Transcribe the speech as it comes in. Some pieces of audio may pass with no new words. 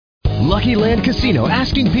Lucky Land Casino,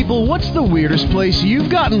 asking people, what's the weirdest place you've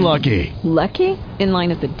gotten lucky? Lucky? In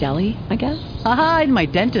line at the deli, I guess? Aha, in my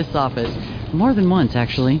dentist's office. More than once,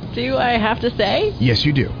 actually. Do I have to say? Yes,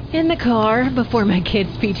 you do. In the car before my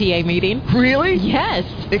kids' PTA meeting. Really? Yes.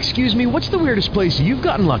 Excuse me, what's the weirdest place you've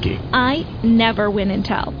gotten lucky? I never win and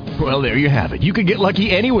tell. Well, there you have it. You can get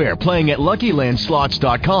lucky anywhere, playing at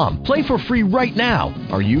LuckyLandSlots.com. Play for free right now.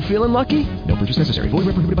 Are you feeling lucky? No purchase necessary. Void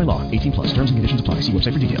where prohibited by law. 18 plus. Terms and conditions apply. See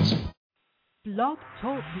website for details. Blog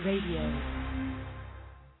Talk Radio.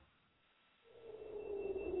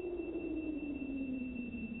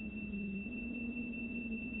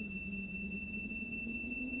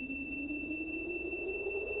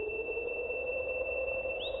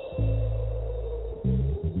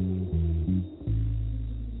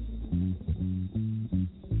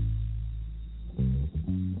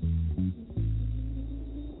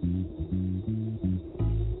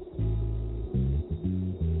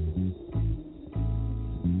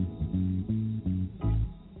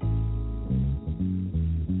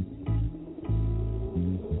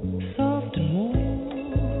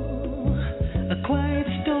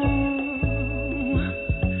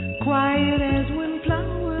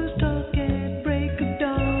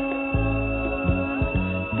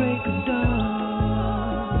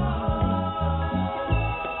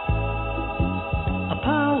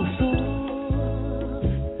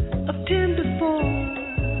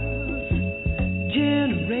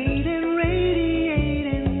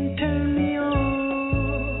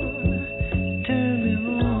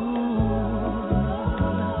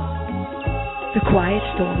 Quiet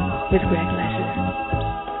Storm with Greg Lassiter.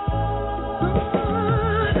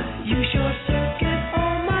 You sure get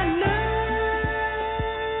on my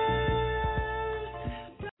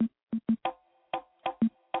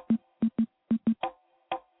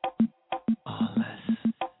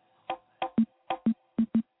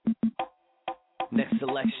Next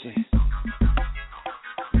selection.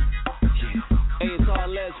 Yeah. Hey, it's all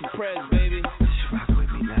Les for Prez, baby. Just rock with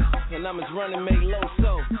me now. And I'm just running, make low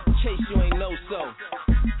so. Chase, you ain't know so.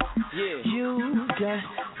 Yeah. You got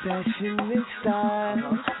fashion and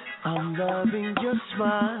style. I'm loving your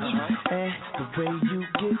smile and the way you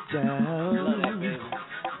get down. Love that, baby.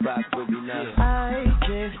 Rock with me now. I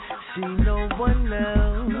can't see no one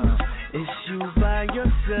else. It's you by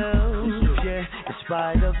yourself. Yeah, in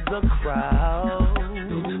spite of the crowd.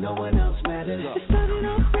 Baby, no one else matters. It started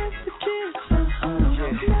off as a kiss.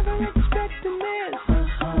 Never expecting this.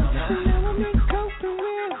 So now I'm in coping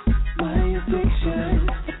with my addiction.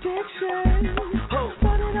 Started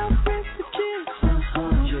off as a kiss.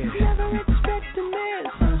 Never expecting this.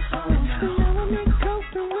 So now I'm in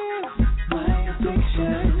coping with my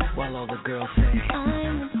addiction. While all the girls say,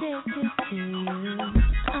 I'm addicted to you.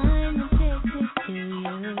 I'm addicted to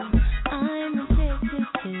you. I'm addicted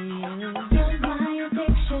to you. You're my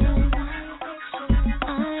addiction.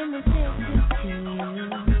 I'm addicted to you.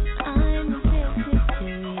 I'm addicted to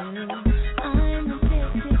you. I'm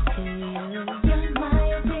addicted to you. You're my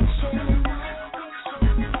addiction.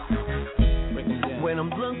 When I'm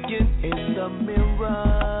looking in the mirror,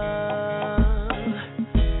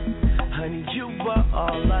 honey, you are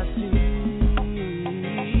all I see.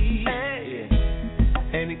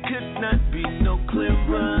 And it could not be no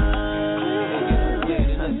clearer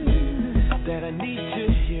that I need you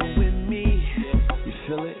here with me. You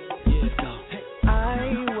feel it? Yeah, let's go.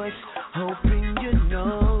 I was hoping you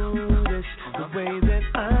notice the way that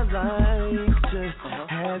I like to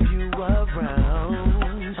have you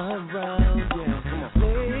around, yeah.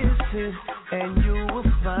 Listen, and you will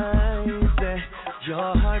find that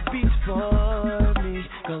your heart beats for me.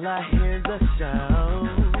 Girl, I hear the sound,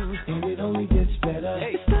 and it only gets better.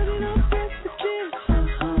 Hey. It started off as a kiss.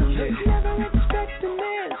 Never expecting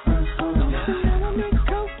this. So now I'm in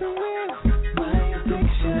coping with my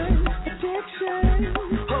addiction.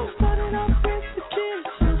 Started off as a kiss.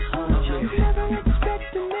 Never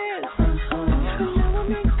expecting this. So now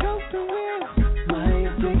I'm in coping with my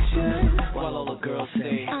addiction. While all the girls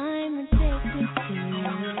say, I'm addicted to you.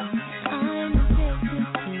 I'm addicted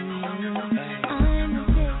to you. I'm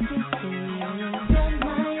addicted to you. You're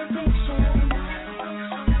my addiction.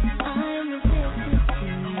 I'm addicted to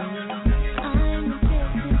you. I'm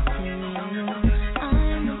addicted to you.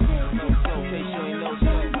 I'm addicted to you.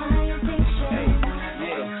 You're my addiction.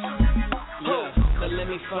 Now let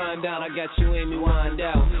me find out. I got you in me wind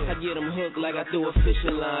out. I get them hooked like I threw a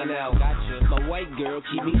fishing line out. Gotcha. My white girl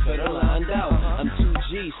keep me fed lined out. I'm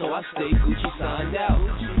 2G G, so I stay Gucci signed out.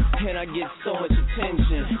 And I get so much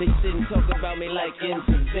attention. They sit and talk about me like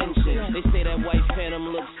intervention. They say that white phantom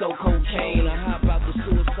looks so cocaine. I hop out the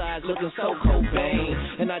suicides looking so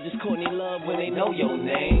Cobain. And I just Courtney Love when they know your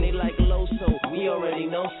name. They like Loso, we already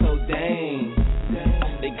know, so dang.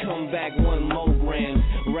 They come back 1 more gram,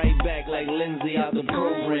 right back like Lindsay out the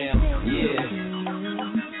program. Yeah.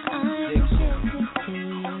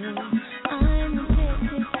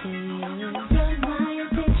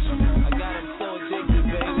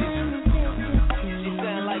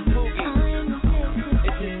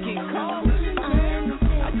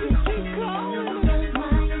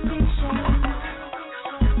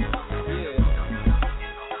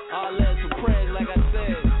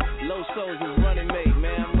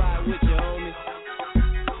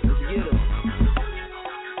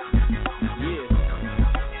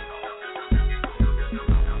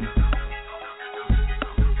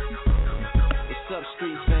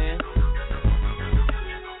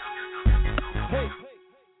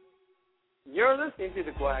 You're listening to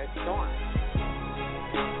The Quiet Storm.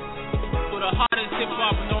 For the hottest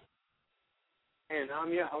hip-hop. And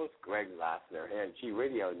I'm your host, Greg Lassiter, here at G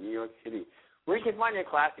Radio, New York City, where you can find your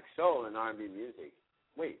classic soul and R&B music.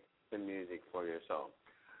 Wait, the music for your soul.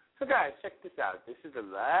 So, guys, check this out. This is the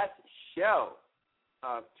last show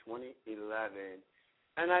of 2011,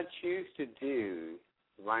 and I choose to do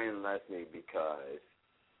Ryan Leslie because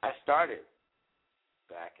I started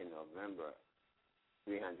back in November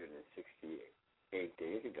 368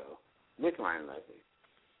 days ago with Ryan Leslie.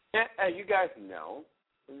 And as you guys know,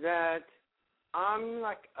 that I'm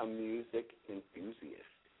like a music enthusiast.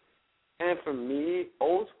 And for me,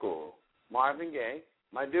 old school, Marvin Gaye,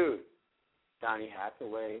 my dude, Donny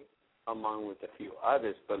Hathaway, among with a few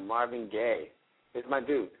others, but Marvin Gaye is my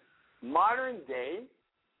dude. Modern day,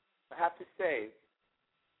 I have to say,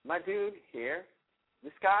 my dude here,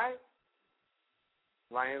 this guy,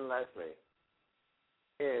 Ryan Leslie,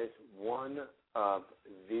 is one of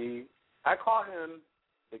the, I call him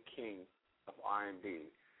the king of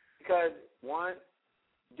R&B because one,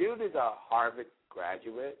 dude is a Harvard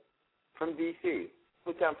graduate from D.C.,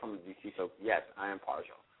 which I'm from D.C., so yes, I am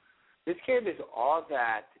partial. This kid is all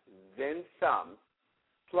that, then some,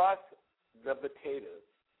 plus the potatoes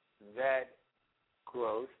that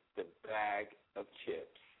grows the bag of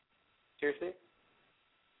chips. Seriously?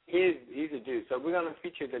 He's a dude. So we're going to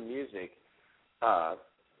feature the music of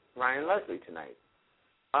Ryan Leslie tonight.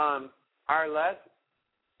 Les,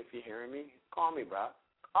 if you're hearing me, call me, bro.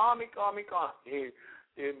 Call me.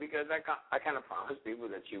 Dude, because I kind of promised people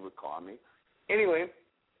that you would call me. Anyway,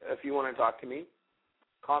 if you want to talk to me,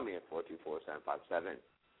 call me at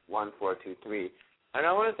 424-757-1423. And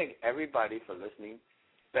I want to thank everybody for listening,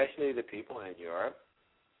 especially the people in Europe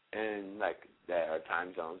and, like, that our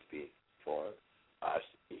time zones be for us,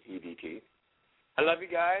 EDT. I love you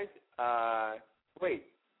guys. Wait,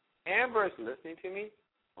 Amber's listening to me?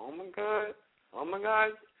 Oh, my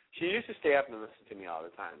God. She used to stay up and listen to me all the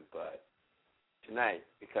time, but tonight,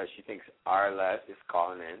 because she thinks RLS is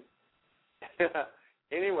calling in.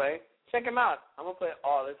 Anyway, check him out. I'm going to play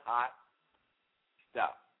all this hot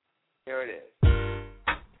stuff. Here it is.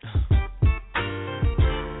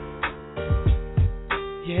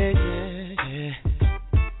 Yeah.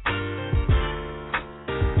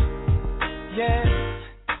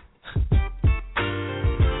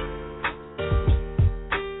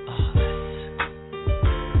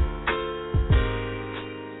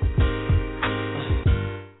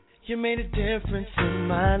 You made a difference in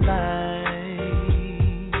my life.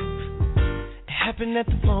 It happened at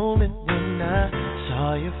the moment when I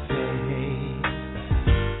saw your face.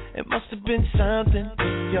 It must have been something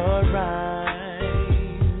in your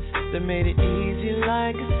eyes that made it easy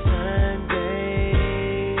like a Sunday.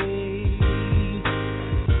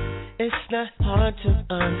 It's not hard to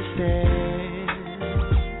understand,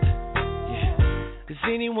 yeah, 'cause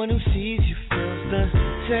anyone who sees you feels the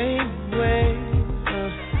same way.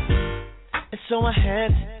 And so I had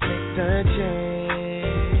to take the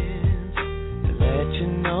chance to let you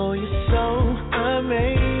know you're so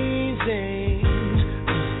amazing.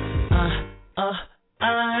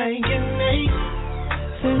 I can make,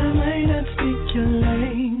 said I might not speak your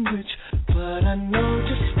language, but I know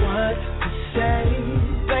just what to say,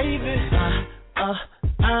 baby.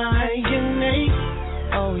 I can make,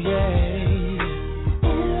 oh yeah. Oh,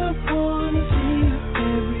 I wanna see you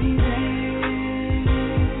every day.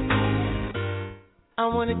 I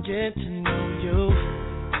wanna get to know you,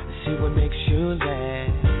 see what makes you laugh.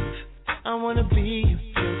 I wanna be your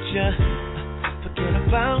future, forget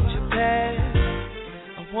about your past.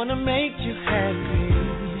 I wanna make you happy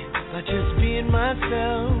by just being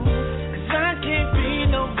myself, 'cause I can't be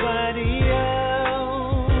no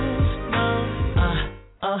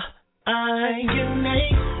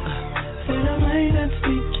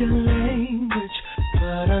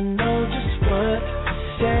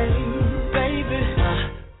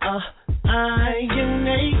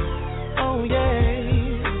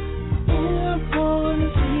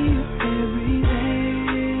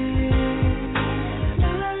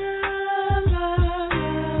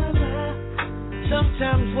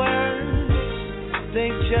they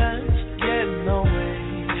just get in the way.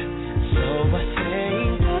 So I say,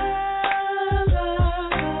 la, la, la.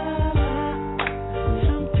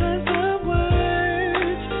 Sometimes the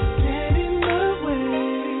words get in the way.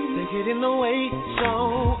 They get in the way. So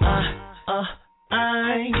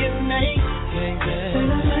I get naked. And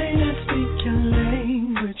I might not speak your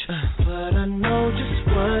language, but I know just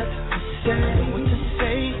what to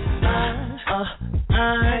say.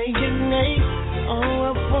 I get naked. Oh,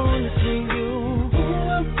 I wanna see you. Oh,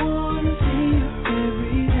 I wanna see you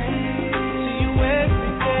every day. See you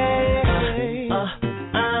every day.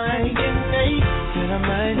 I get naked. And I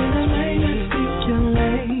might not speak your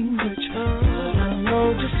language, but I know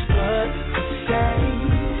just what to say.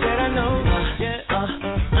 Said I know.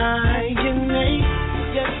 I get naked.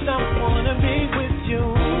 Yes, I wanna be with you.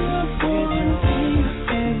 Oh, I wanna see you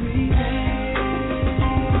every day.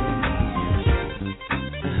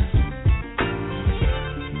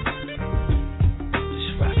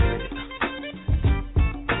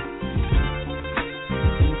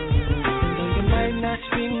 Not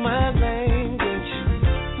speak my language,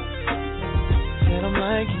 said I'm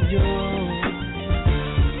liking you.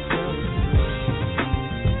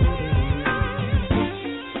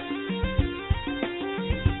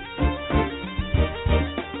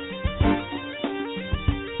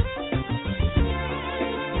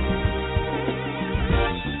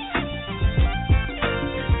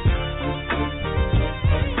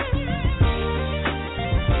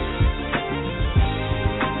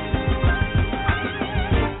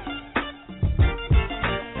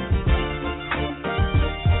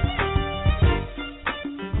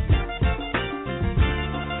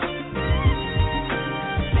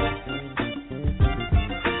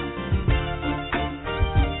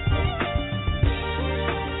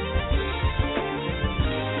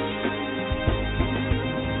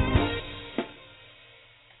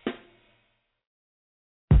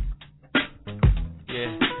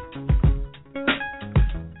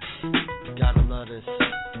 Gotta love this.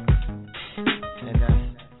 And that's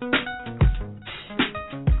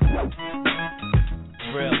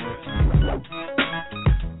real.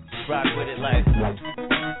 Rock with it like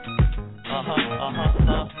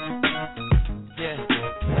yeah.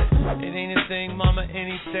 It ain't a thing, mama,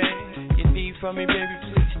 anything you need from me, baby,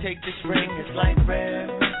 please take this ring. It's like rare,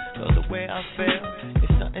 cause the way I feel,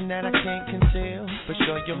 it's something that I can't conceal. For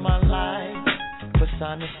sure you're my life,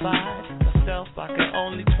 personified. Myself, I can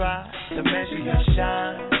only try to measure your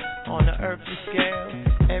shine on the earthly scale.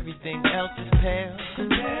 Everything else is pale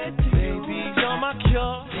compared to you. Baby, you're my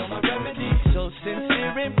cure, you're my remedy. So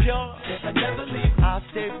sincere and pure, that I never leave. I'll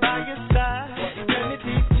stay by your side for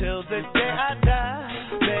eternity till the day I die.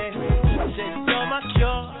 Baby, say you're my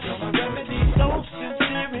cure, you're my remedy. So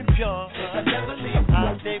sincere and pure, that I never leave.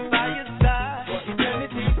 I'll stay by your side for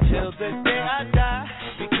eternity till the day I die.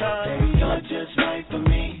 Because baby, you're just right for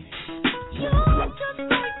me. You're just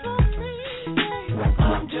right for me.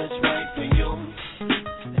 I'm just right for you.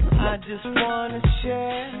 I just wanna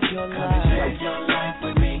share your life. Share your life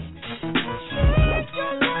with me. Share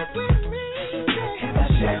your life with me. And I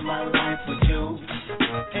share my life with you.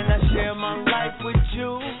 And I share my life with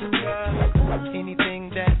you. Anything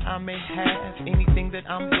that I may have, anything that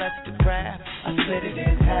I'm blessed to grab, I split it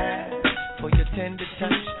in half for your tender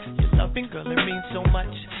touch. Your loving, girl, it means so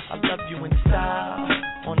much. I love you in style,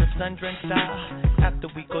 on the sun-drenched style. After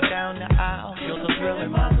we go down the aisle, you're the thrill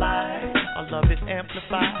in my life. Our love is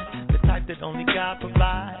amplified, the type that only God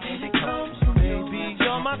provides. And it comes from baby,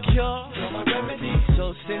 you're my cure, you're my remedy.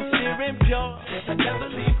 So sincere and pure, that I never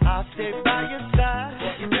leave. I'll stay by your side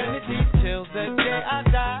for eternity till the day I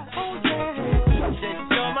die. Oh yeah, said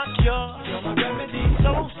you're my cure, you're my remedy.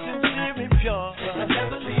 So sincere and pure, that I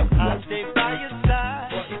never leave. I'll stay by your side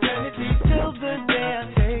for eternity till the day I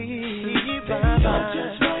say bye bye. You're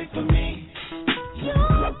just right for me.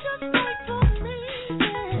 You're just right for me.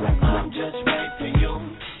 I'm just right for you.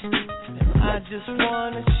 I just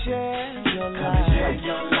wanna share your life. Share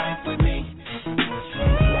your life with me.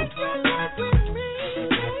 Share your life with me.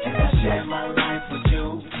 And I share my life with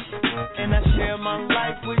you. And I share my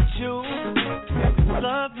life with you. Every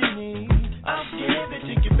love you need, I'll give it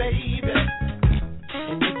to you, baby.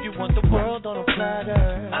 And if you want the world on a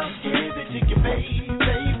platter, I'll give it to you,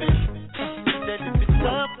 baby. That if it's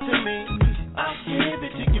up to me, I'll give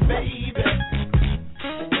it to you, baby.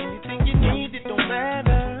 And anything you need, it don't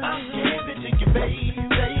matter. I'll give it to you,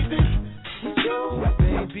 baby. You,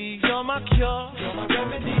 baby, you're my cure, you're my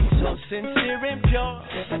remedy. So sincere and pure,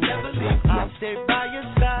 that I never leave. I'll stay by your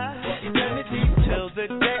side for eternity till the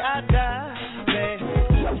day I die. Baby,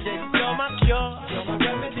 you're my cure, you're my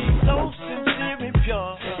remedy. So sincere and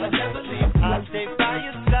pure, that I never leave. I'll stay by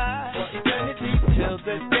your side for eternity till till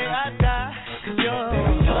the day I die. 'Cause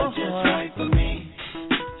you're just right for me.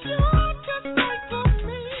 You're just right for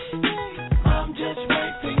me. I'm just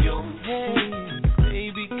right for you. Hey,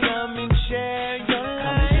 baby, come and share your life.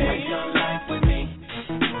 Come and share your life with me.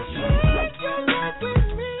 Share your life with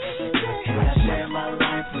me. Can I share my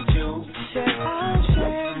life with you? Said I'll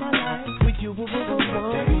share my life with you.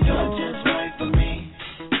 Baby, you're just right for me.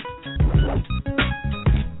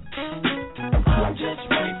 I'm just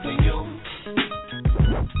right for you.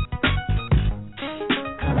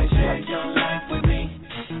 Come and share your life with me.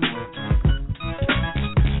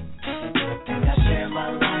 And I share my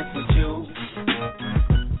life with you.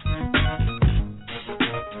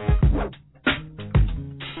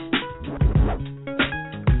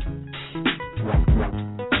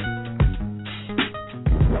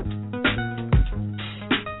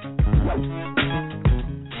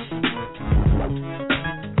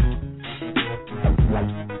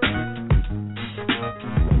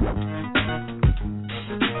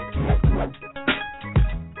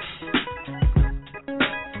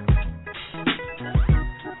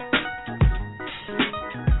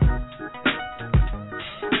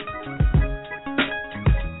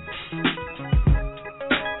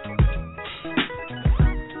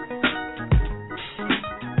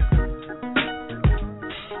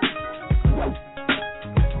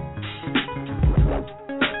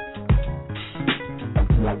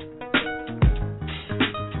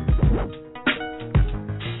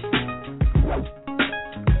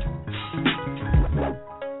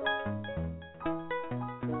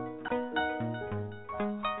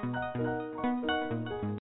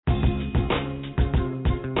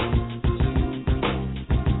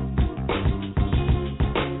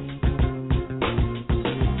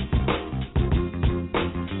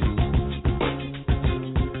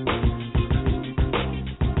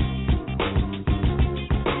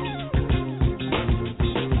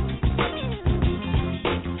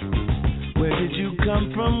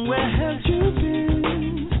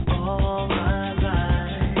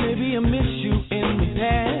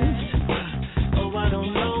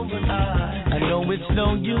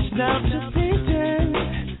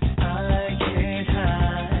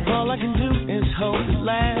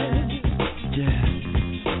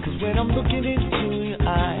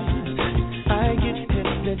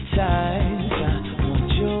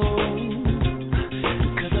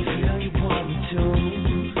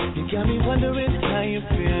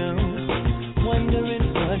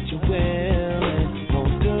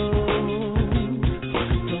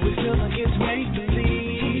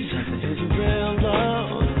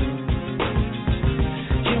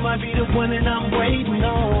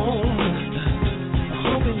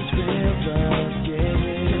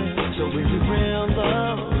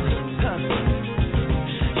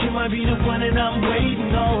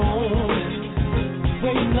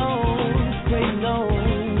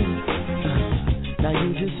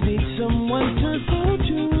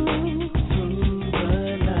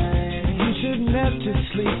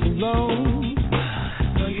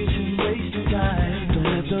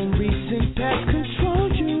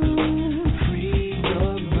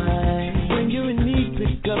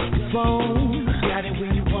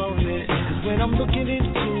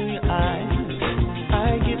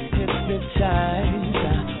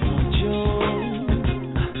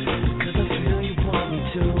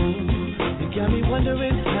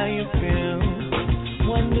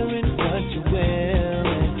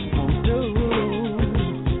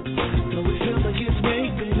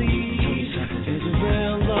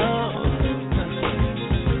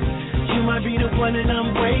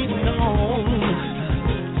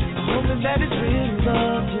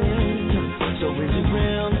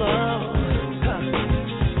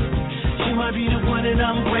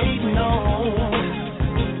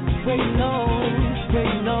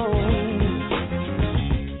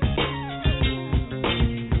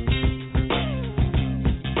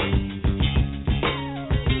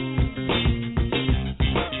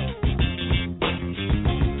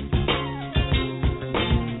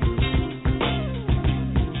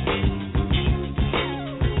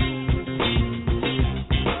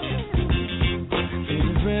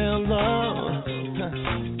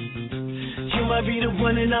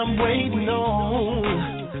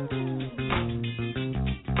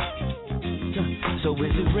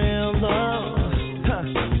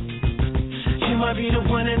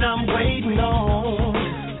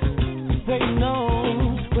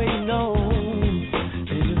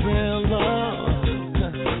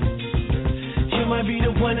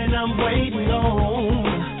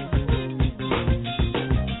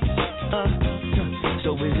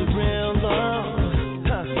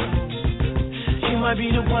 might be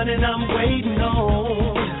the one and and I'm waiting on.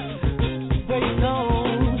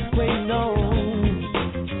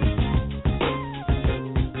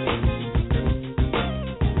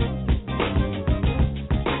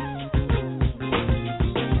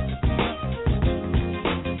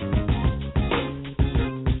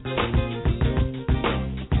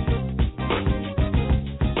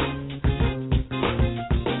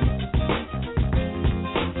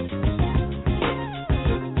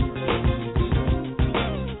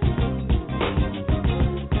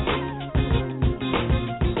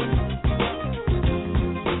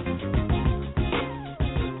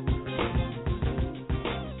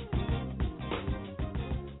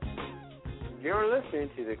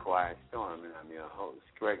 To the Quiet Storm, and I'm your host,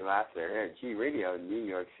 Greg Lassiter, here at G Radio in New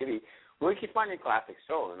York City, where you can find your classic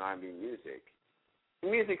soul and R&B music.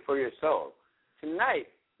 Music for your soul. Tonight,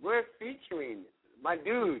 we're featuring my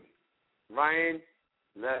dude, Ryan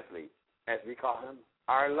Leslie, as we call him,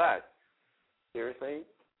 our Les. Seriously,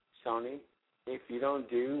 Sony, if you don't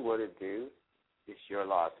do what it do, it's your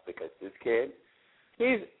loss, because this kid,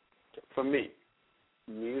 for me,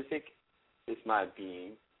 music is my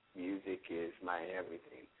being. Music is my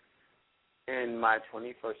everything. In my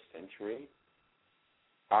 21st century,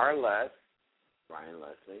 our Les, Ryan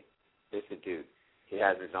Leslie, is a dude. He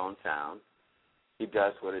has his own sound. He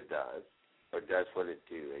does what it does, or does what it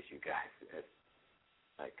do, as you guys, as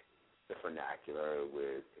like the vernacular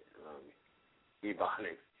with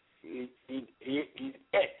Ebonics. He's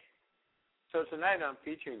it. So tonight I'm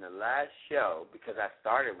featuring the last show, because I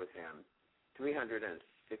started with him 369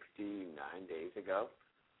 days ago.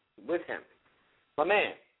 With him, my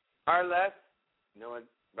man, our Les, you know what,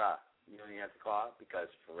 bruh, you don't even have to call, because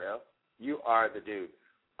for real, you are the dude.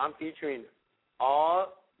 I'm featuring all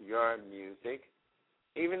your music,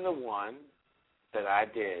 even the one that I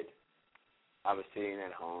did. I was sitting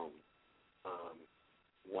at home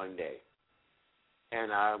one day,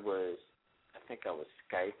 and I think I was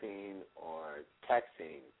Skyping or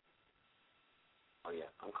texting. Oh, yeah,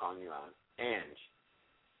 I'm calling you out. Ange.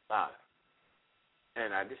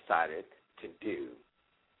 And I decided to do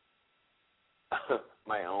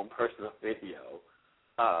my own personal video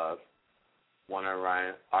of one of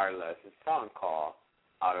Ryan Arles's song called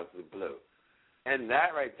Out of the Blue. And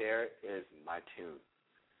that right there is my tune.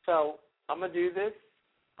 So I'm going to do this.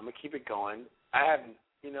 I'm going to keep it going.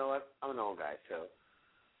 You know what? I'm an old guy, so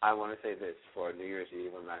I want to say this for New Year's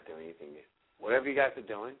Eve. I'm not doing anything new. Whatever you guys are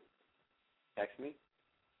doing, text me,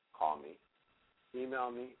 call me, email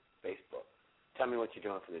me, Facebook. Tell me what you're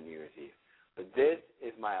doing for the New Year's Eve. But this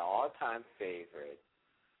is my all-time favorite,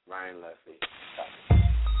 Ryan Leslie.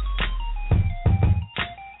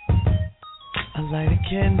 I light a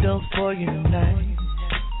candle for you tonight.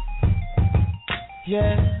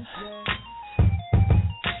 Yeah.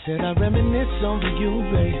 Said I reminisce over you,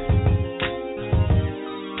 babe.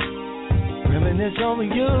 Reminisce over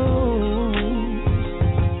you.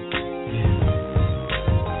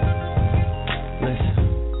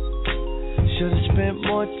 Should've spent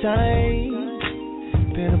more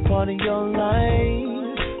time, been a part of your life.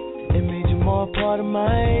 It made you more a part of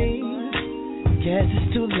mine. Guess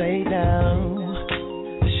it's too late now.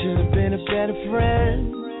 I should've been a better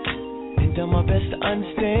friend and done my best to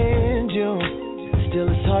understand you. Still,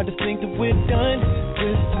 it's hard to think that we're done,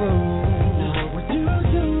 we're through. Now what would you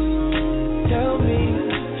do? Tell me,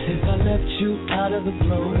 if I left you out of the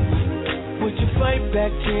blue, would you fight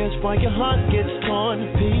back tears while your heart gets torn to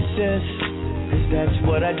pieces? 'Cause that's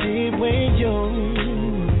what I did when you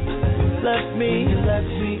left me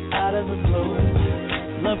out of the blue.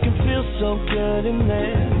 Love can feel so good and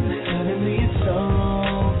then suddenly it's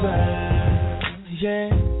over.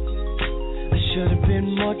 Yeah, I should have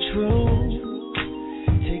been more true,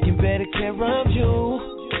 taking better care of you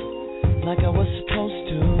like I was supposed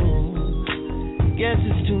to. Guess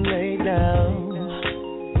it's too late now.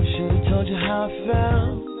 Should have told you how I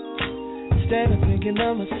felt instead of thinking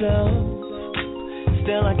of myself.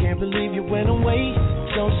 Still, I can't believe you went away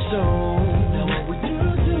so soon. Now what would you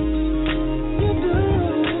do?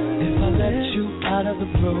 If I let you out of the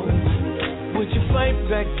blue? Would you fight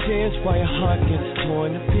back tears while your heart gets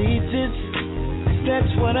torn to pieces? 'Cause that's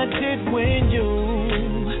what I did when you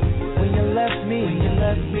left me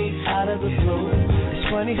out of the blue. It's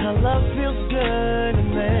funny how love feels good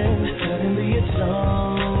and then suddenly it's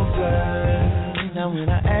over. Now when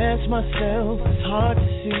I ask myself, it's hard to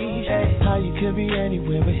see how you could be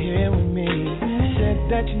anywhere but here with me. Said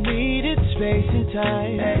that you needed space and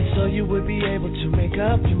time so you would be able to make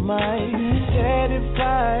up your mind. Said if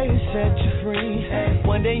I set you free,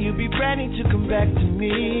 one day you'd be ready to come back to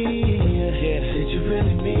me. Did you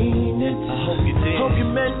really mean it? I hope you did. Hope you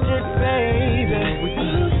meant it,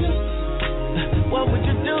 baby.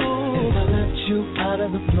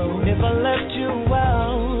 of the blue. If I left you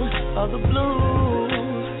out of the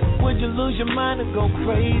blue, would you lose your mind and go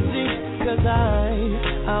crazy? Cause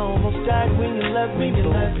I almost died when you left me,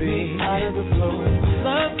 out of the blue.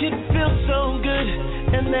 Love can feel so good,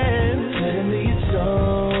 and then suddenly it's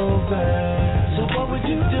over. So what would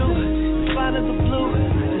you do if out of the blue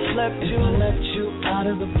I just left you out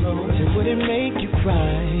of the blue? Would it make you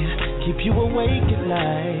cry, keep you awake at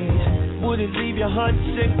night? Would it leave your heart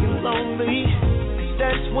sick and lonely?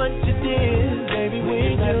 That's what you did, baby, when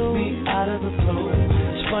you left me out of the blue.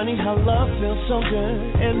 It's funny how love feels so good,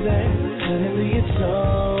 and then suddenly it's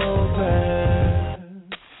over.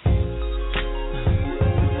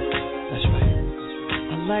 That's right.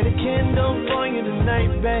 I'll light a candle for you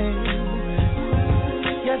tonight, babe.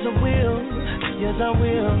 Yes, I will. Yes, I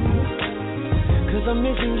will. Cause I'm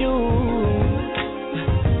missing you.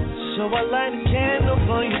 So I light a candle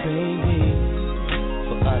for you, baby.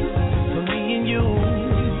 For us, for me and you.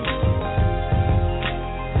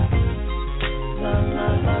 La la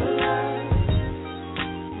la la.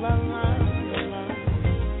 La la la la.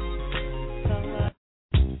 La la.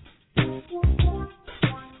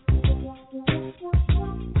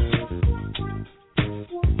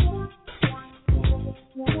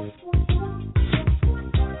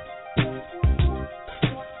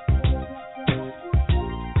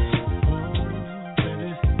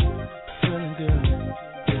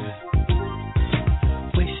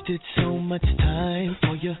 So much time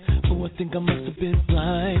for you. Oh, I think I must have been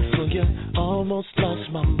blind for you. Almost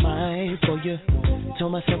lost my mind for you.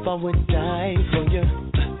 Told myself I would die for you.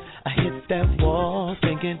 I hit that wall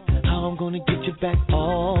thinking how I'm gonna get you back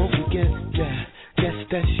all weekend. Yeah, guess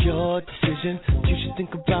that's your decision. You should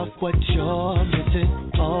think about what you're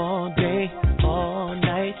missing. All day, all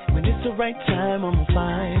night. When it's the right time, I'ma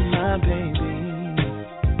find my baby.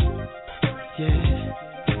 Yeah.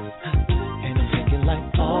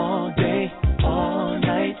 All day, all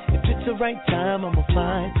night. If it's the right time, I'ma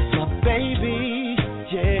find my baby.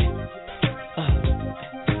 Yeah.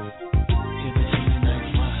 Give it to me like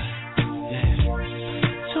wine. Yeah.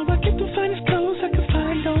 So I get the finest clothes I can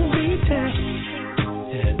find on retail.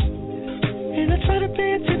 Yeah. And I try to pay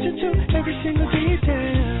attention to every single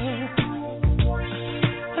detail.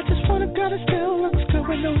 I just want a girl that still looks good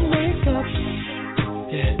with no makeup.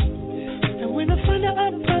 Yeah. And when I find out,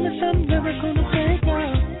 I promise I'm never gonna break up.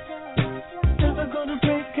 Never gonna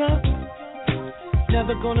break up.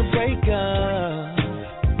 Never gonna break up.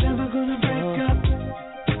 Never gonna break up.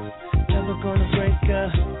 Never gonna break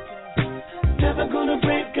up. Never gonna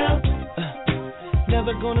break up.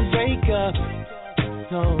 Never gonna break up.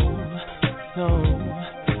 No, no.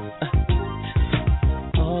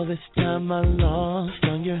 All this time I lost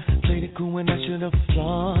on you. Played it cool when I should've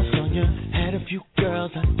lost on you. Had a few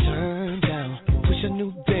girls I turned down. Wish I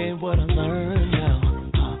knew then what I learned now.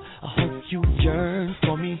 I hope you yearn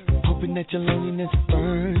for me. Hoping that your loneliness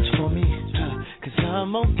burns for me. Cause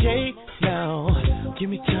I'm okay now. Give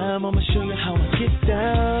me time, I'ma show you how I get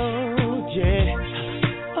down. Yeah.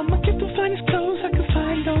 I'ma get the finest clothes I can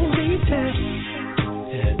find on retail.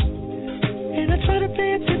 Yeah. And I try to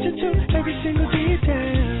pay attention to every single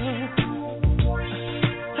detail.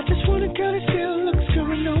 I just want a girl that still looks good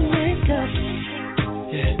with no makeup.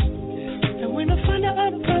 Yeah. And when I find out, I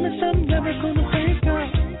promise I'm never gonna break up.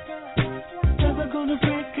 Never gonna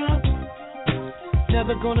break up.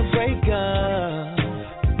 Never gonna break up.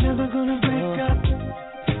 Never gonna break up.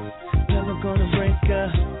 Never gonna break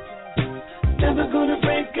up. Never gonna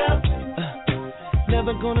break up.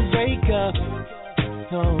 Never gonna break up.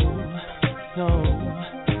 No, no.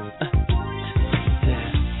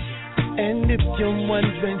 And if you're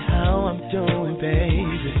wondering how I'm doing, baby,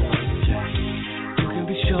 you can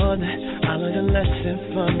be sure that I learned a lesson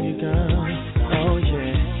from you, girl. Oh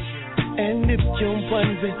yeah. And if you're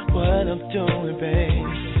wondering what I'm doing, babe,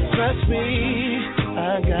 trust me,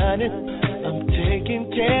 I got it. I'm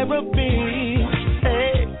taking care of me.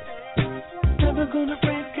 Hey, never gonna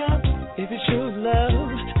break up. If it's true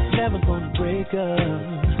love, never gonna break up.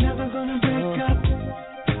 Never gonna break up.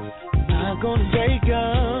 Not gonna break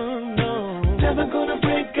up. No, never gonna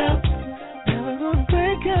break up. Never gonna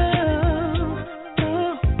break up.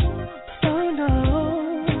 Oh, oh no.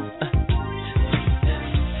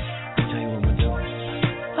 I'll tell you what I'm gonna do.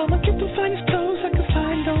 I'ma get the finest clothes I can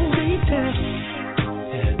find on retail.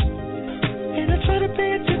 Yeah. And I try to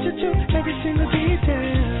pay attention to every single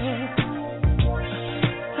detail.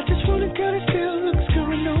 I just want a girl that still looks good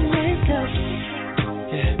with no makeup.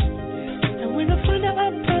 Yeah. And when I find out, I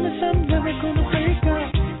promise I'm never gonna break up.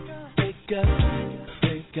 Break up.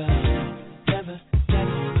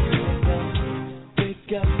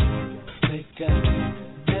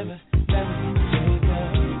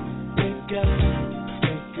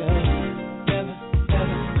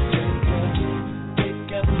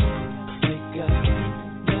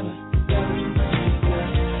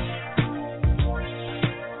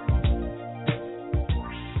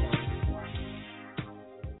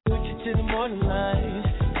 morning light.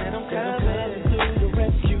 And I'm coming through to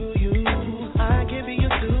rescue you. I can be your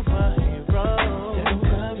superhero. And I'm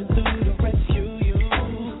coming through to rescue you.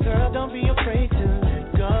 Girl, don't be afraid to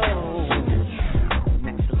let go.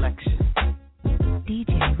 Next selection.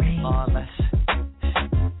 DJ Ray. Oh, let's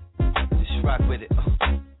just rock with it.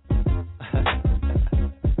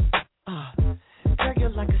 Girl, you're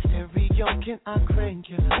like a stereo, can I crank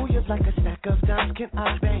you? Ooh, you're like a stack of dimes, can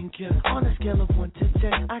I bank you? On a scale of 1 to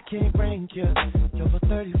 10, I can't rank you. You're a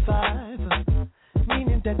 35,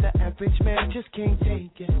 meaning that the average man just can't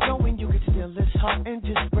take it. Knowing you can steal his heart and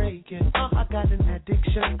just break it. I got an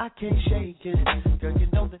addiction, I can't shake it. Girl, you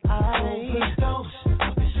know that I overdose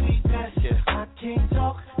of your sweetness. I can't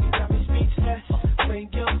talk, you got me speechless. When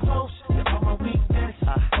you're close, you're all my weakness.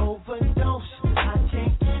 Overdose, I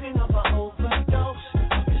can't get enough of overdose.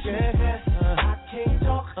 Yes, I can't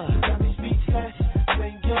talk, you got me speechless.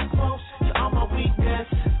 When you're close, you're all my weakness.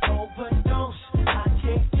 Overdose, I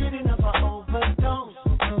can't get enough of overdose.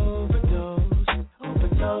 Overdose,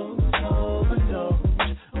 overdose, overdose,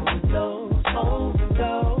 overdose,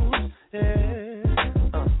 overdose, yeah.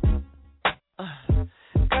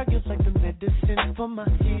 Girl, you're like the medicine for my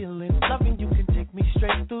healing. Loving you can take me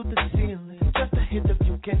straight through the ceiling. Just a hit of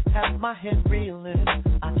you can have my head reeling.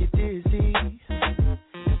 I get dizzy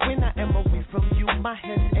when I am away from you. My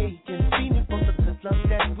head's aching, feeling for the good love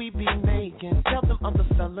that we be making. Tell them other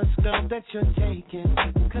fellas, girl, that you're taking.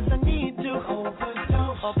 'Cause I need to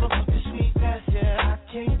overdose of your sweetness. Yeah, I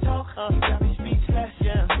can't talk, you got me speechless.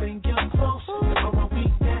 Yeah, when you're close, you're all my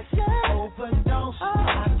weakness. Overdose, I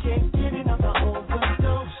can't get another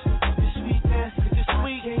overdose of your sweetness. 'Cause you're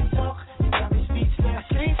sweet, I can't talk, you got me speechless.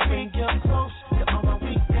 When you're close, you're all my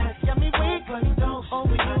weakness. Got me weak, overdose, I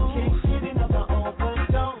can't get another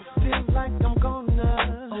overdose. Feel like I'm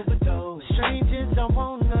gonna overdose. Strangers, I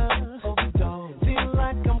wanna overdose. Feel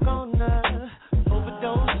like I'm gonna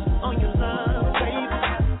overdose on your love, baby.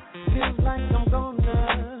 Feel like I'm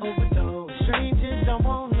gonna overdose. Strangers, I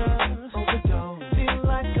wanna overdose. Feel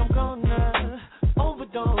like I'm gonna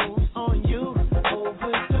overdose on you.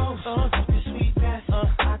 Overdose on your sweetness.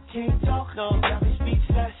 I can't talk, no, got me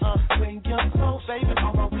speechless. When you're close, baby,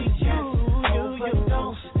 I'm a with you.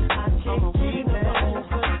 Overdose, I can't get enough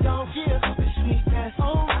overdose. Yeah, your sweetness. I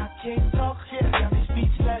can't talk, yeah, got me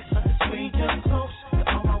speechless. When you're close,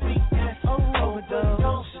 you're my weakness.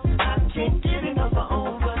 Overdose, I can't get enough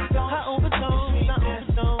overdose. I overdose,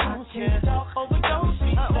 I can't talk, overdose,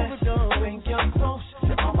 I overdose. When you're close,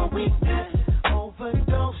 you're my weakness.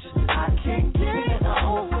 Overdose, I can't get enough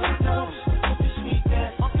overdose. Your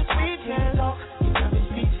sweetness, your sweetness. You got me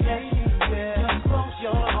speechless. Yeah, you're close,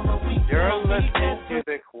 you're my weakness. You're listening to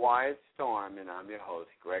The Quiet Storm, and I'm your host,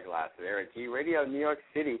 Greg Lassiter, at G Radio, New York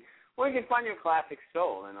City, where you can find your classic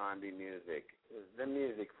soul and R&B music, the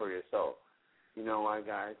music for your soul. You know what,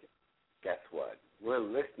 guys? Guess what? We're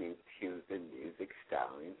listening to the music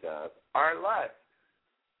stylings of R.Les.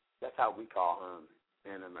 That's how we call him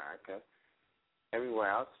in America. Everywhere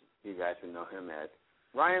else, you guys would know him as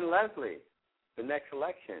Ryan Leslie, the next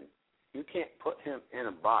selection. You can't put him in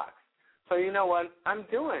a box. So you know what? I'm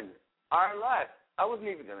doing R.Les. I wasn't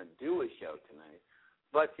even going to do a show tonight.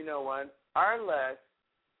 But you know what? R.Les,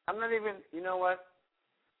 I'm not even, you know what?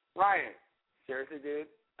 Ryan, seriously, dude,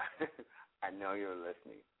 I know you're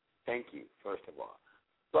listening. Thank you, first of all.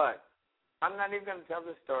 But I'm not even going to tell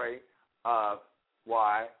the story of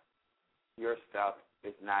why your stuff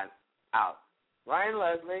is not out. Ryan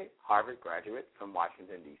Leslie, Harvard graduate from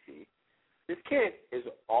Washington, D.C. This kid is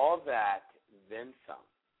all that, then some.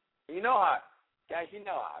 You know how, guys, you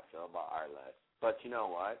know how I feel about R.Les. But you know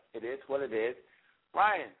what? It is what it is.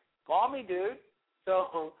 Ryan, call me, dude.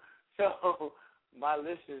 So my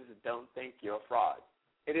listeners don't think you're a fraud.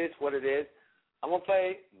 It is what it is. I'm going to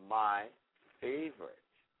play my favorite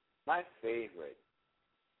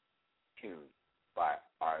tune by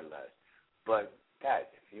R.Les. But, guys,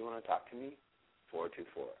 if you want to talk to me,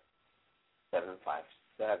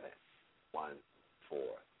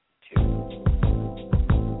 424-757-142.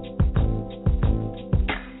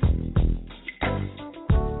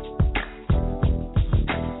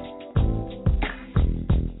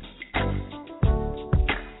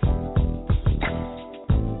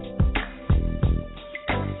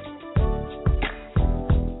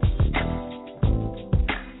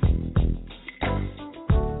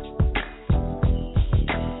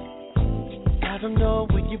 I don't know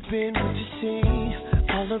where you've been, what you seen.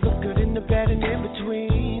 All of the good and the bad and in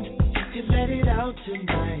between. You can let it out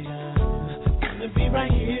tonight. I'm gonna be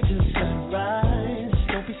right here till sunrise.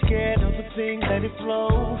 Don't be scared of a thing, let it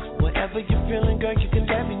flow. Whatever you're feeling, girl, you can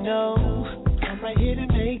let me know. I'm right here to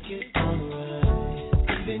make it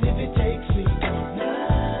alright. Even if it takes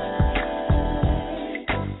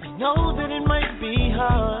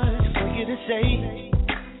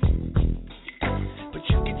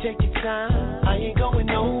time. I ain't going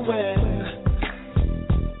nowhere.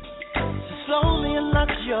 So slowly unlock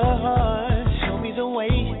your heart. Show me the way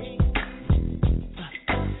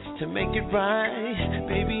to make it right.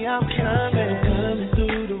 Baby, I'm coming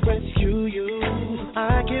through to rescue you.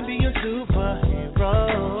 I can be your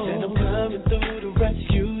superhero. Said I'm coming through to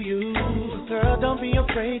rescue you. Girl, don't be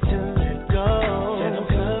afraid to let go. Said I'm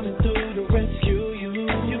coming through to rescue you.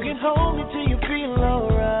 You can hold me till you feel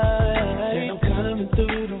alright. Said I'm coming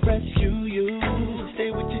through to rescue you.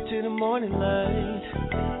 Stay with you till the morning light.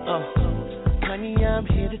 Honey, I'm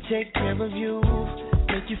here to take care of you.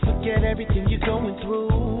 Make you forget everything you're going through.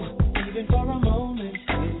 Even for a moment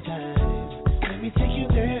in time. Let me take you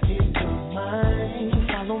there in your mind.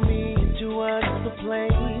 Follow me into another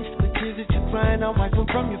place. The tears that you're crying, I'll wipe them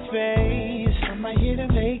from your face. I'm right here to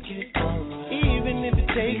make it alright. Even if it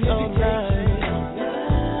takes all night.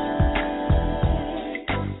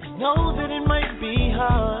 I know that it might be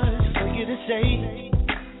hard for you to say,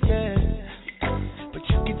 yeah, but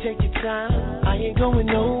you can take your time. I ain't going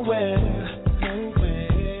nowhere.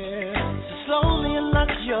 So slowly unlock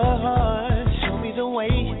your heart. Show me the way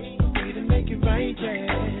to make it right,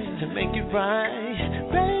 yeah. To make it right.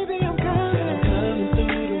 Baby, I'm coming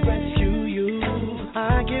through to rescue you.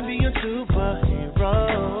 I can be your superhero.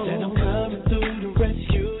 Said I'm coming through to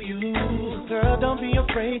rescue you. Girl, don't be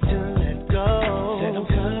afraid to let go. Said I'm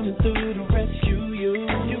coming through to rescue you.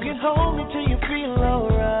 You can hold me till you feel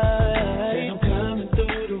alright. Said I'm coming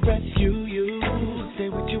through to rescue you. Stay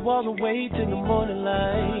with you all the way to the morning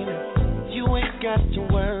light. You ain't got to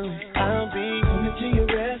worry, I'll be coming to your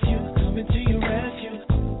rescue, coming to your rescue.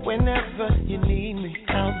 Whenever you need me,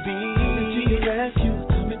 I'll be coming to your rescue,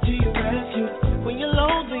 coming to your rescue. When you're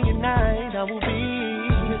lonely at night, I will be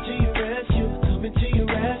coming to your rescue, coming to your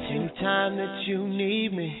rescue. Anytime that you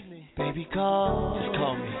need me, baby, call, just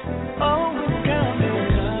call me. Oh, I'm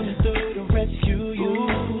coming through to rescue you.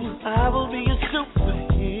 I will be a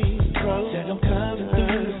superhero. Said I'm coming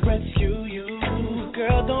through to rescue you.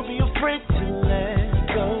 Girl, don't be afraid to let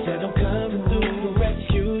go. Said I'm coming through to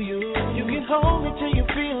rescue you. You can hold me till you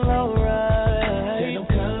feel alright. Said I'm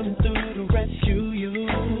coming through to rescue you.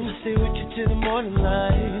 I'll stay with you till the morning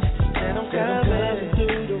light. Said I'm coming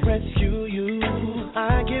through to rescue you.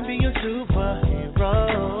 I can be your superhero.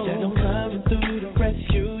 Said I'm coming through to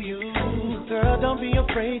rescue you. Girl, don't be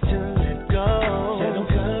afraid to let go. Said I'm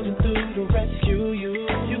coming through to rescue you.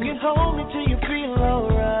 You can hold me till you feel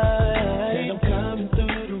alright.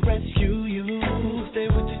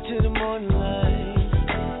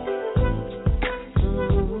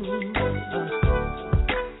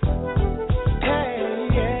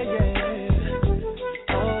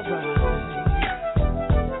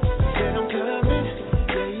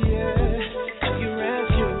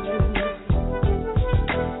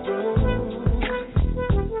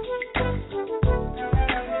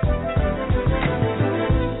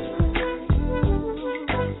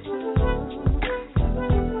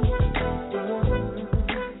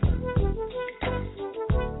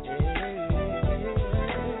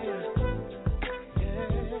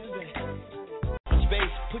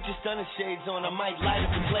 Shades on, I might light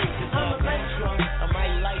up the places. I'm electro, I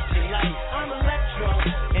might light your life. I'm electro,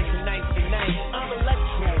 and tonight's the night. I'm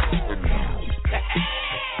electro.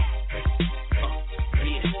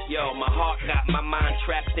 Yo, my heart got my mind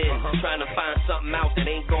trapped in, trying to find something out that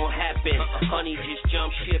ain't gonna happen. Honey just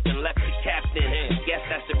jumped ship and left the captain. Guess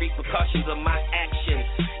that's the repercussions of my actions.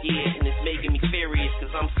 Yeah, and it's making me furious,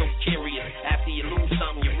 cause I'm so curious. After you lose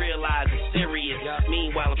something, you realize it's serious.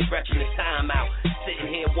 Meanwhile, I'm stretching this time out,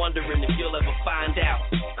 sitting here wondering if you'll ever find out.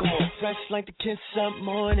 Come on. Fresh like the kiss up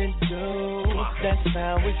morning dew. That's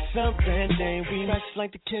how it felt that day. We fresh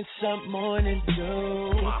like the kiss up morning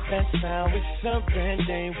dew. That's how it felt that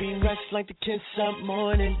day. We fresh like the kiss up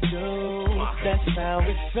morning dew. That's how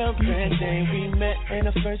it felt that day. We met and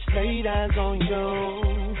I first laid eyes on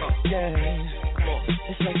you. Yeah.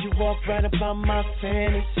 It's like you walked right up on my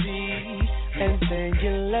fantasy, and then you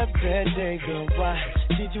left that day, girl. Why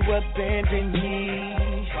did you abandon me?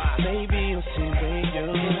 Maybe you'll see when you.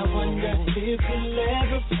 And I wonder if you'll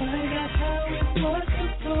ever find out how it was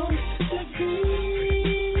supposed to be.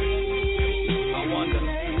 I wonder.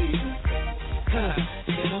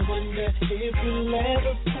 And I wonder if you'll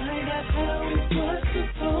ever find out how it was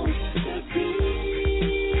supposed to be.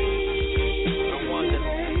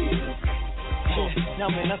 Now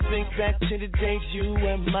when I think back to the days you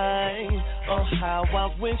were mine, oh how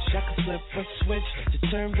I wish I could flip a switch to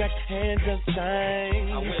turn back the hands of time.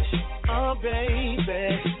 I wish. Oh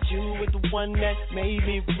baby, you were the one that made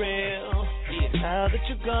me real. Yeah. Now that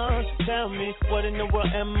you're gone, tell me what in the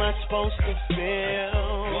world am I supposed to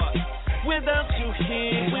feel? What? without you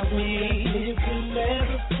here with me. If we'll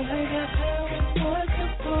never find out how it was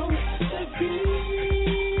supposed to be.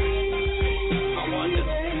 I wonder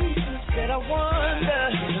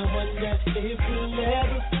if we'll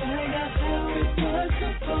ever find out how it was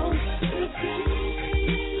supposed to be.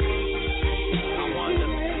 I wonder.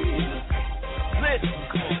 Listen,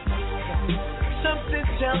 something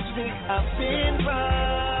tells me I've been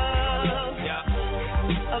wrong. Yeah.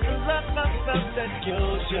 Of the love I felt that you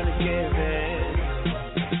should have given.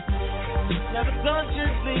 Never thought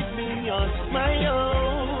you'd leave me on my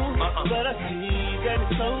own. But I see that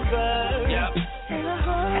it's over. Yeah. And I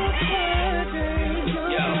hope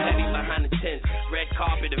yo, heavy behind the tents, red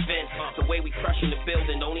carpet events. The way we crushing the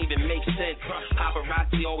building don't even make sense.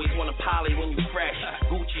 Paparazzi always wanna poly when you fresh.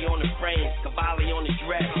 Gucci on the frame, Cavalli on the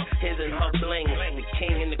dress. His and her bling, the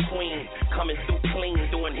king and the queen coming through clean,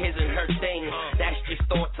 doing his and her thing. That's just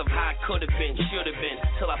thoughts of how it could have been, should have been.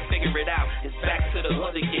 Till I figure it out, it's back to the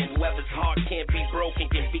hood again. Whoever's heart can't be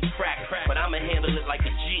broken, can be cracked. But I'ma handle it like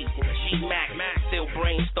a G and G-Mac. Still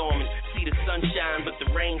brainstorming, see the sunshine, but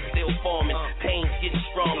the rain still forming. Pain's getting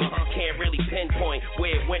stronger, can't really pinpoint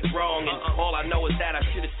where it went wrong. And all I know is that I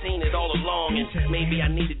should have seen it all along. And maybe I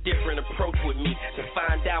need a different approach with me to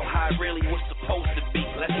find out how it really was supposed to be.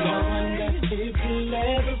 Let's go. I wonder if we'll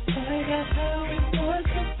ever find out how it was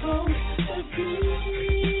supposed to be.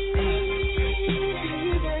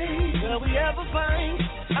 Will we ever find?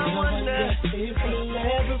 I wonder if we'll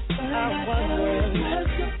ever find out how it was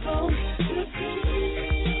supposed to be.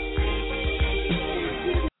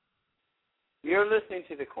 You're listening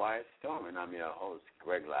to The Quiet Storm, and I'm your host,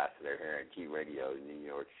 Greg Lassiter, here at Key Radio in New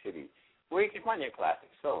York City, where you can find your classic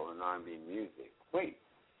soul and R&B music. Wait,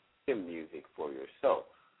 the music for your soul.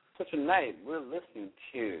 So tonight, we're listening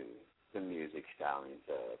to the music stylings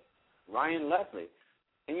of Ryan Leslie.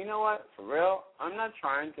 And you know what? For real, I'm not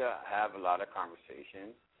trying to have a lot of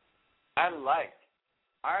conversation. R-Les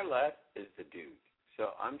is the dude.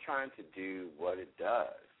 So I'm trying to do what it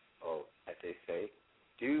does. Oh, as they say,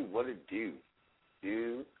 do what it do.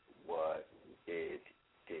 Do what it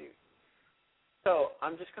do. So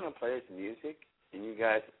I'm just going to play his music, and you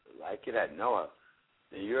guys like it. I know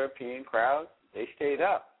the European crowd, they stayed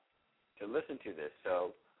up to listen to this.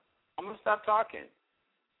 So I'm going to stop talking,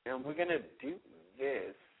 and we're going to do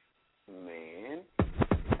this, man.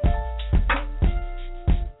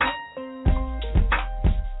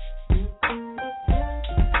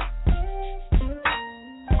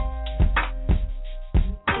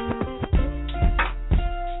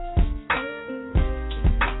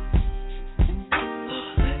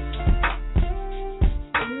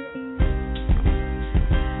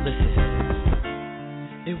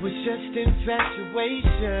 Just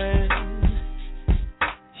infatuation,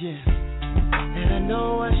 yeah, and I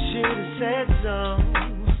know I should have said so,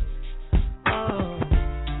 oh,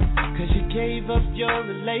 'cause you gave up your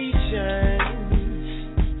relations,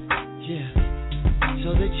 yeah,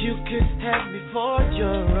 so that you could have me for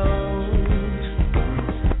your own.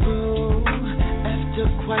 Ooh, after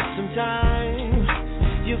quite some time,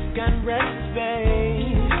 you've got restless,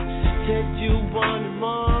 babe, said you wanted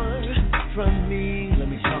more from me. Let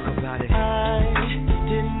me talk about it. I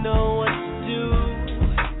didn't know what to do.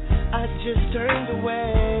 I just turned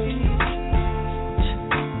away.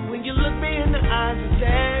 When you looked me in the eyes and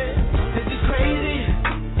said, "This is crazy.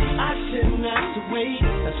 I shouldn't have to wait."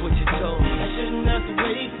 That's what you told me. I shouldn't have to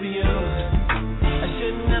wait for you. I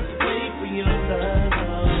shouldn't have to wait for your love.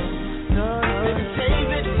 No. Baby, save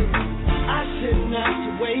it. I shouldn't have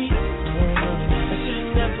to wait. I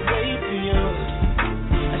shouldn't have to wait for you.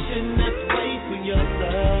 I shouldn't have to wait for your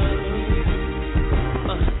love.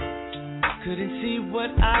 Couldn't see what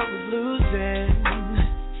I was losing.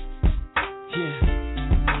 Yeah,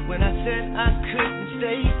 when I said I couldn't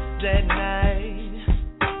stay that night.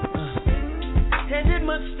 And it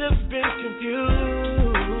must have been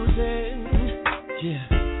confusing. Yeah,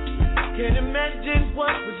 can't imagine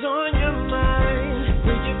what was on your mind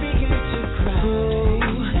when you began to cry. Oh,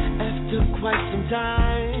 after quite some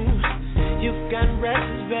time, you've got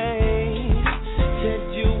restless, babe. Said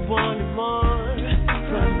you wanted more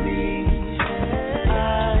from me.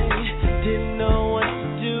 I didn't know what to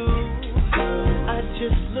do. I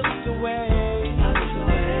just looked away.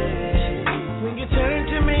 When you turned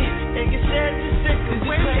to me and you said you're sick of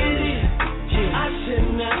waiting, I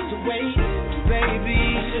shouldn't have to wait, baby.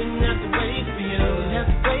 I shouldn't have to wait for you. I shouldn't have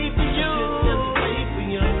to wait for you. I shouldn't have to wait for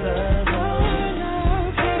your love.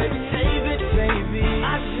 Baby, save it, baby.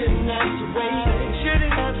 I shouldn't have to wait.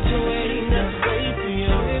 Shouldn't have to wait. Shouldn't have to wait for you.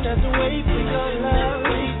 Shouldn't have to wait for your love.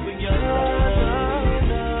 Wait for your love.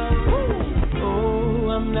 Oh,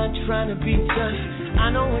 I'm not trying to be tough. I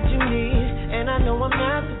know what you need, and I know I'm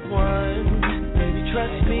not the one. Baby,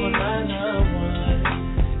 trust me, I'm the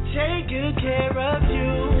one. Take good care of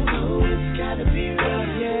you. Oh, it's gotta be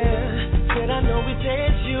right. Yeah, said I know it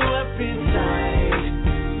tears you up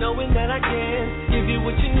inside, knowing that I can give you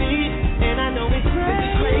what you need, and I know it's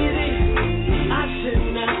crazy. I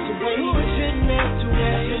shouldn't have to wait. I shouldn't have to wait.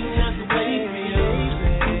 I shouldn't have to wait for you.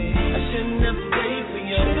 I shouldn't have to wait for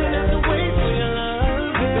you. Shouldn't have to wait for your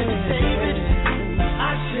love. Baby, save it.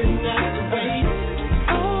 I shouldn't have to wait.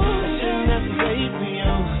 I shouldn't have to wait for you.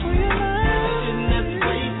 I shouldn't have to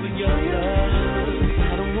wait for your love.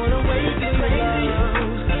 I don't wanna wait for crazy.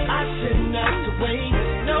 I shouldn't have to wait.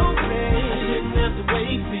 No way. I shouldn't have to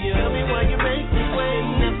wait for you. Tell me why you make me wait.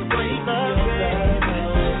 I have to wait for your love.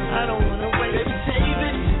 I don't wanna wait. Baby, save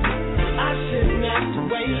it. I shouldn't have to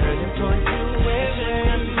wait for you. I shouldn't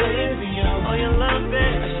have to wait for you. Oh, you love it.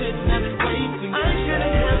 I shouldn't have to wait for you. I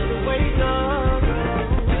shouldn't have to wait, no.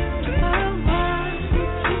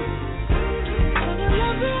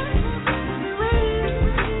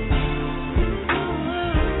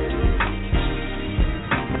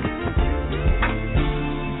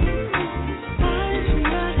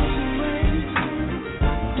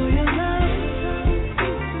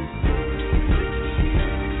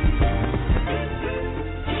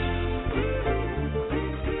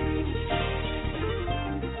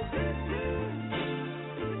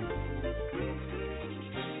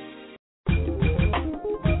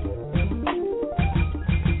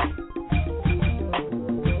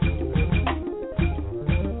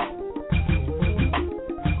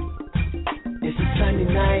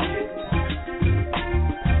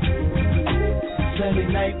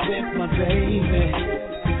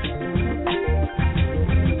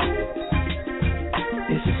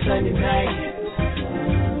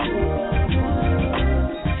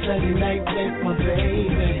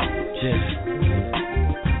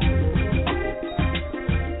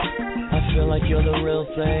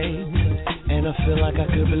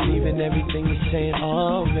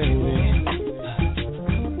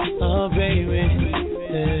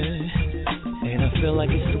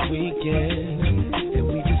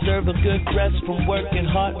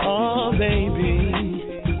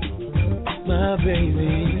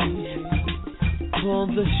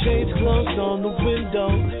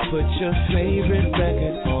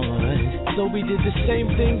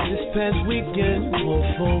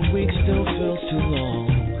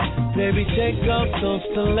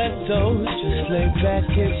 Stilettos, just lay back,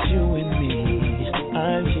 it's you and me.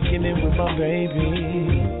 I'm kicking it with my baby,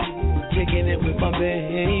 kicking it with my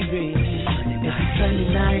baby. It's a Sunday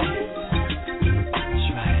night, that's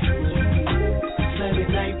right. Sunday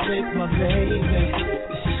night with my baby.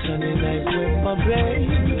 It's a Sunday night with my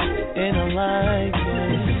baby, and I like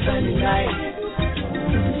it. It's a Sunday night,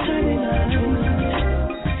 it's a Sunday night.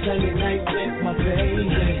 Sunday night with my baby.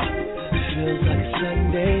 It feels like a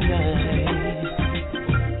Sunday night.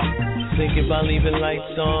 Thinking about leaving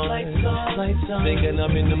lights on. Thinking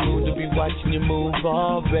I'm in the mood to be watching you move.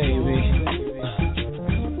 Oh, baby.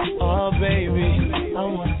 Oh, baby. I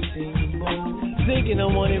want to see you move. Thinking I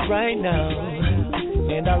want it right now.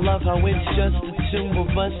 And I love how it's just the two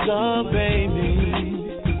of us. Oh, baby.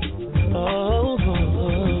 Oh.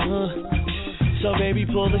 So, baby,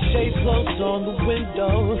 pull the shades close on the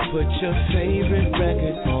window. Put your favorite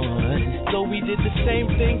record on. So we did the same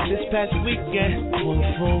thing this past weekend. 1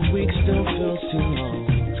 full week still feels too long.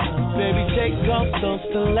 Baby, take off those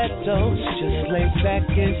stilettos. Just lay back,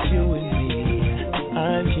 it's you and me.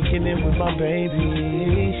 I'm kicking it with my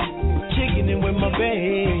baby, kicking it with my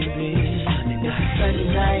baby. It's a Sunday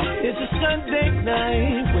night, it's a Sunday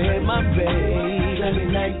night with my baby. Sunday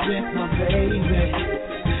night with my baby.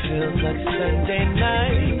 Feels like Sunday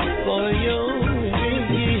night for you and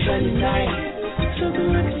me. Sunday night,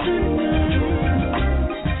 something like a Sunday night.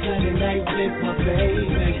 Sunday night with my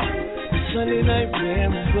baby. Sunday night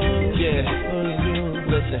with my baby. Yeah, for you.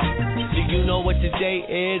 Listen, do you know what today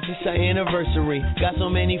is? It's our anniversary. Got so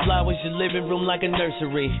many flowers, your living room like a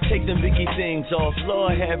nursery. Take them biggie things off,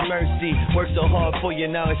 Lord have mercy. Worked so hard for you,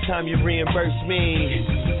 now it's time you reimburse me.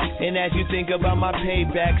 And as you think about my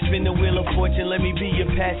payback, spin the wheel of fortune, let me be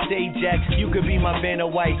your past Ajax. You could be my Vanna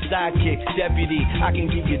White sidekick, deputy. I can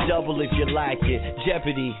give you double if you like it,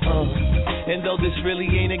 Jeopardy. And though this really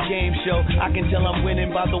ain't a game show, I can tell I'm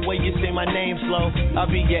winning by the way you say my name slow. I'll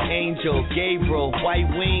be your angel, Gabriel, white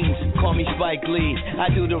wings, call me Spike Lee.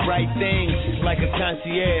 I do the right things, like a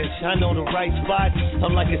concierge. I know the right spots,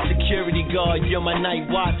 I'm like a security guard, you're my night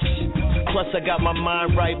watch. Plus I got my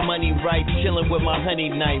mind right, money right, chilling with my honey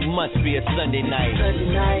night. Must be a Sunday night.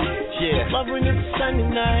 Sunday night, yeah. Loving it's Sunday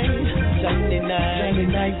night. Sunday night, Sunday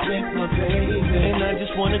night with my baby. And I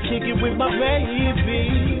just wanna kick it with my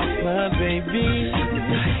baby, my baby.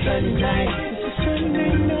 Sunday night, it's a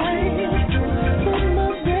Sunday night with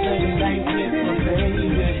my baby. Sunday night with my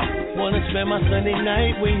baby. Wanna spend my Sunday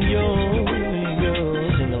night with you.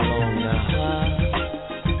 Sing along now.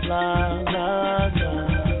 La la la.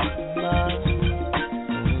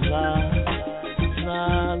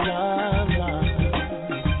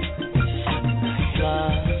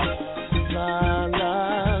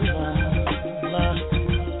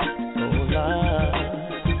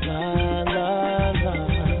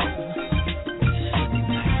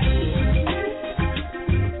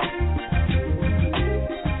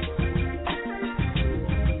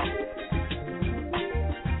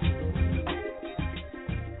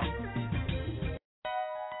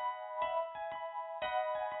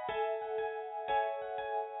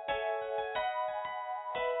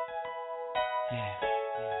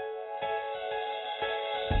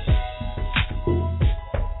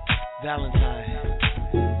 Valentine,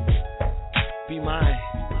 be mine.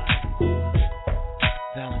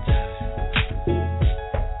 Valentine.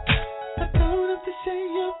 I don't have to say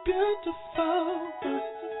you're beautiful.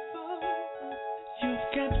 You've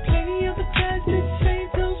got plenty of the guys that say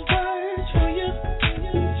those words for you.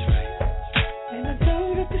 And I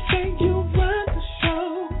don't have to say you run the show.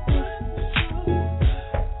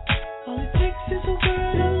 All it takes is a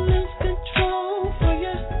word, I lose control for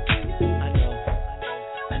you.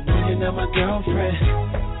 You're not my girlfriend,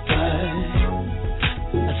 but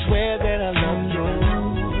I swear that I love you,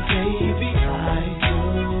 baby, I do.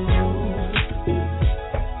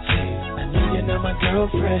 I know you're not my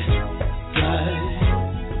girlfriend, but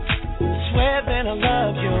I swear that I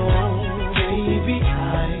love you, baby, I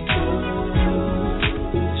do.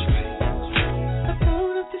 That's right. I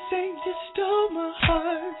don't have to say you stole my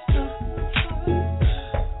heart,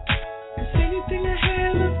 cause anything I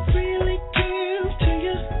have I freely give to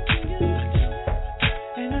you.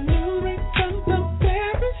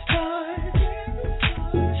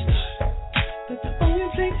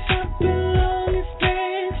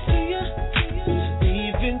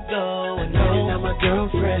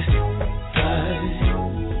 Girlfriend, but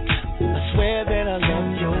I swear that I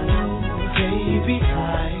love you, baby,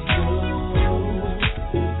 I do.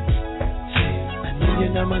 I know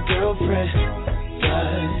you're not my girlfriend,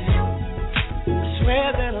 but I swear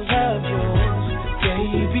that I love you,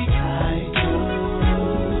 baby, I do.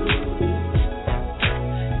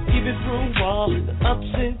 Even through all the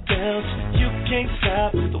ups and downs, you can't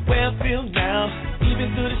stop the way I feel now. Even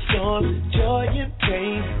through the storm, joy and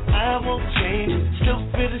pain, I won't change, still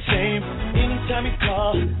feel the same. Anytime you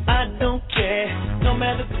call, I don't care. No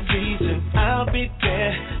matter the reason, I'll be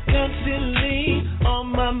there. Constantly on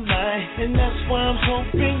my mind, and that's why I'm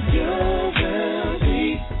hoping you will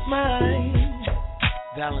be mine.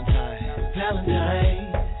 Valentine,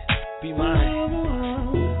 Valentine, be mine.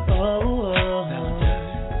 Valentine.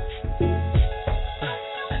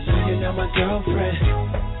 I know you're not my girlfriend,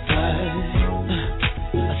 but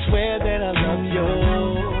I swear that I love you,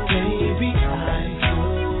 baby, I do.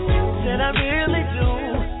 Said I really do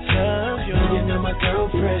love you. You're not my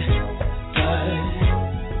girlfriend, but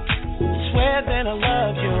I swear that I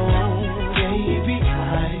love you, baby,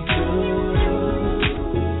 I do.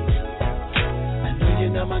 I know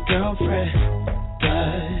you're not my girlfriend,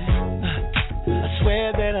 but I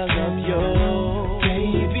swear that I love you,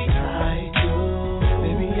 baby, I do.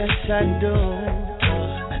 Baby, yes I do.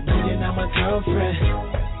 I know you're not my girlfriend,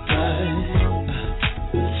 I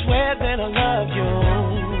swear that I love you,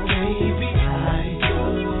 baby, I do.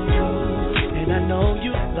 And I know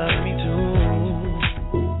you love me too.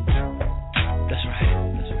 That's right,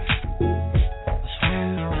 that's right. I swear.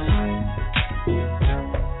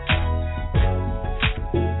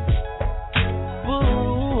 Whoa,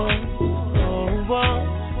 whoa, whoa.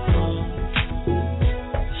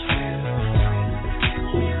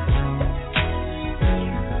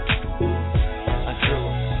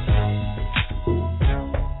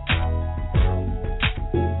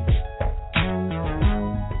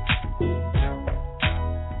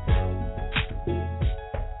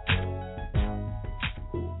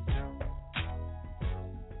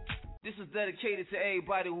 Dedicated to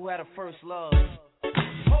everybody who had a first love.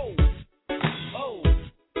 Oh, oh,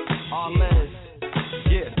 all letters,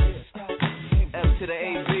 yeah. F to the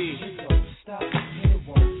A-B.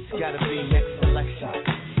 It's gotta be next selection.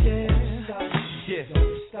 Yeah.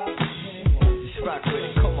 Just rock with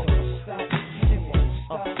it, come on.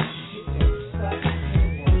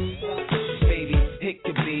 Baby, it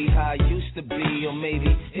could be how you to be, or maybe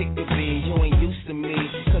it could be you ain't used to me,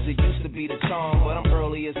 cause it used to be the charm. But I'm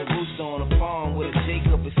early as a rooster on a farm with a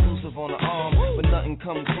Jacob exclusive on the arm. But nothing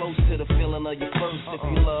comes close to the feeling of your first. If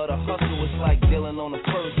you love to hustle, it's like dealing on the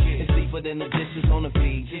first. It's deeper than the dishes on the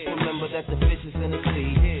feed. Just remember that the fish is in the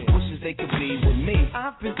sea. Wishes they could be with me.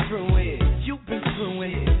 I've been through it, you've been through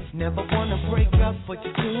it. Never wanna break up, but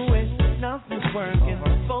you do it. Nothing's working,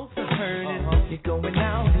 both are hurting. You're going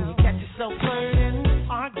out and you catch yourself flirting,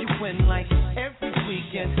 arguing like every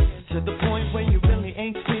weekend, to the point where you really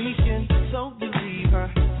ain't speaking. So you leave her,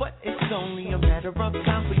 but it's only a matter of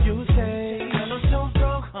time for you to say, girl, I'm so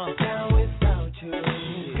broke, down without you.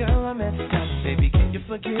 Girl, I messed up, baby, can you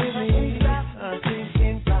forgive me? I'm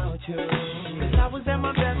thinking about you, cause I was at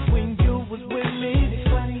my best when you was with me. It's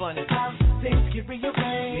funny how things get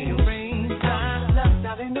rearranged. I left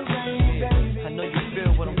out in the rain, baby. I know you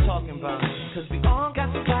feel what I'm talking about, cause we all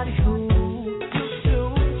got somebody who used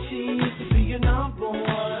to. She used to be your number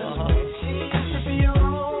one. She used to be your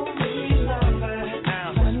only lover.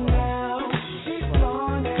 But now she's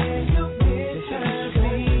gone and you miss her. She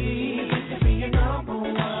used to be your number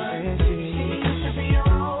one. She used to be your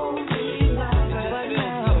only lover. But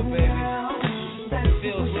now that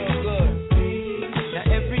feels real good. Now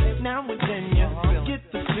every now and then you get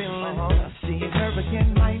the feeling seeing her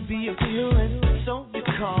again might be appealing. So you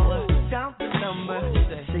call her, down the number,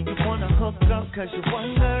 say you wanna hook up cause you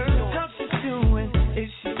wonder how she's doing, is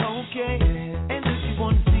she okay? And does she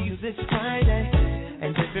wanna see you this Friday?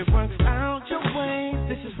 And if it works out your way,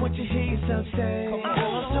 this is what you hear yourself say. Girl,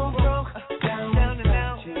 I'm so broke, down and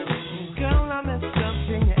out. Girl, I messed up,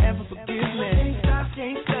 can you ever forgive me?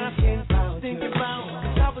 Can't stop thinking about,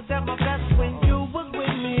 cause I was at my best when you was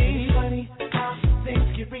with me. It's funny how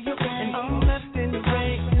things get rearranged, and I'm left in the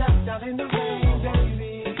rain, left out in the rain.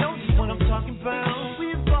 What I'm talking about,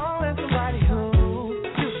 we've all had somebody who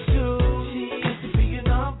used to. She used to be your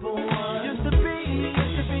number one. Used to be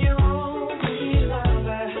your only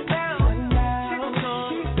lover. Now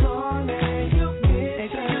she's gone and you miss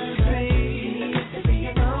her. She used to be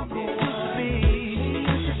your number one. She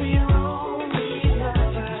used to be your only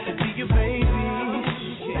lover. Used to be your baby.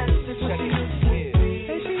 That's just what she used to be.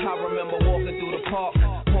 I remember walking through the park,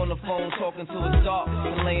 on the phone talking to a dark,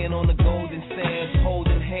 and laying on the golden sands,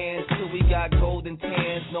 holding hands till we got golden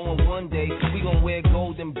tans, knowing one day we gon' wear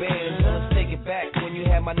golden bands. Now let's take it back when you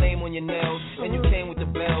had my name on your nails and you came with the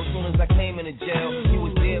bell. Soon as I came into jail, you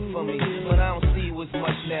was there for me, but I don't see you as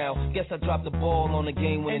much now. Guess I dropped the ball on the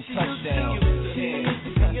game-winning touchdown. She used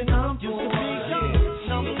to be your number one.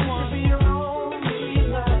 Number one. Be your only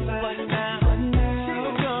lover. But now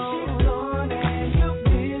she's gone and you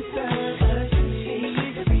miss her. She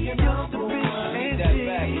used to be your number one. Need that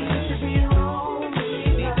back, man.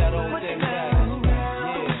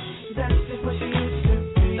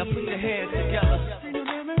 Now put your hands together.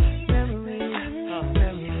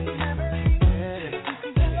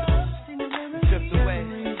 Drift away in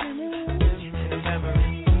the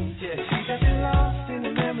memory. Yeah.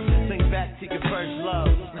 Sing back to your first love.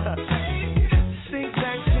 Sing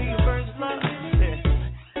back to your first love. Yeah.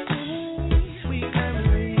 Sweet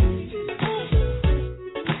memories.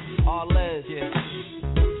 All Les. Yeah.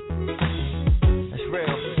 That's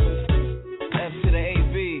real. F to the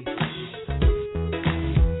AB.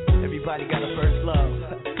 Everybody got a first love.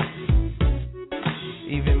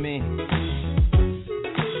 Even me.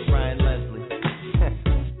 Brian Leslie.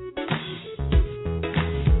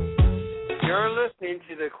 You're listening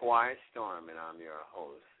to The Quiet Storm, and I'm your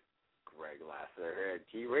host, Greg Lassiter, here at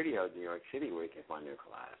G Radio, New York City, where you can find your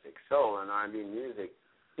classic soul and R&B music,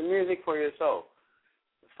 the music for your soul.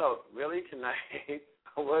 So, really, tonight,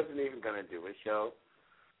 I wasn't even going to do a show,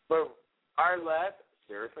 but Arlette,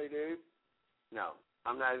 seriously, dude, no.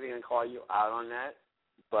 I'm not even going to call you out on that,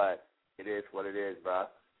 but it is what it is, bro.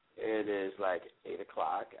 It is like 8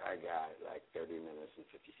 o'clock. I got like 30 minutes and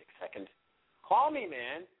 56 seconds. Call me,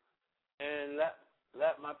 man, and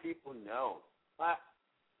let my people know. My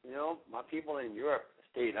people in Europe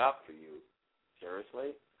stayed up for you,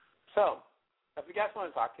 seriously. So, if you guys want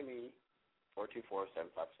to talk to me,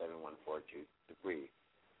 424-757-1423.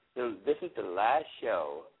 This is the last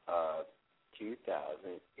show of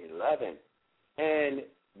 2011. And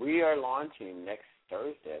we are launching next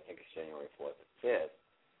Thursday, I think it's January 4th or 5th.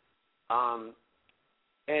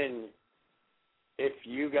 And if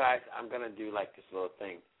you guys, I'm going to do like this little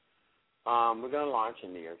thing. We're going to launch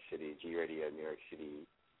in New York City, G Radio, New York City,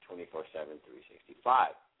 24/7,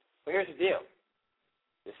 365. But here's the deal.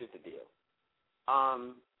 This is the deal.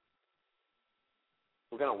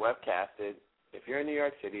 We're going to webcast it. If you're in New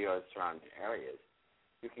York City or surrounding areas,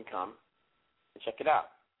 you can come and check it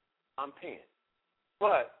out. I'm paying.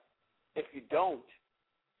 But if you don't,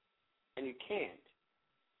 and you can't,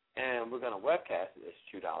 and we're going to webcast it,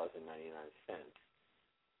 it's $2.99.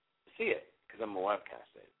 See it, because I'm going to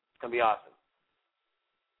webcast it. It's going to be awesome.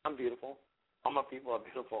 I'm beautiful. All my people are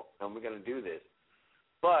beautiful, and we're going to do this.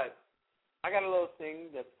 But I got a little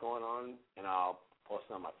thing that's going on, and I'll post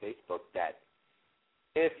it on my Facebook that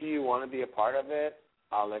if you want to be a part of it,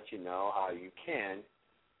 I'll let you know how you can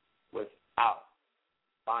without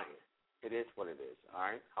buying it. It is what it is, all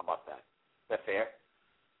right? How about that? Is that fair?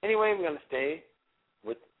 Anyway, we're going to stay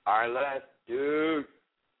with RLS. Dude,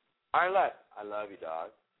 RLS, I love you,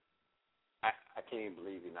 dog. I can't even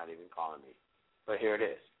believe you're not even calling me. But here it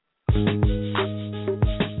is.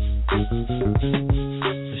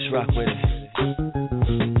 Let's rock with it.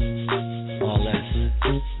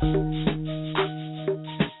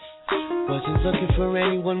 Wasn't looking for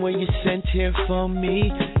anyone, were you sent here for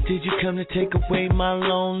me? Did you come to take away my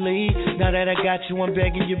lonely? Now that I got you, I'm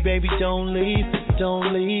begging you, baby, don't leave,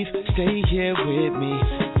 stay here with me.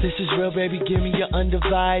 This is real, baby, give me your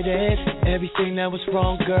undivided. Everything that was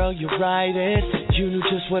wrong, girl, you right it. You knew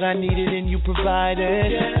just what I needed and you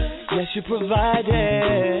provided. Yes, you provided.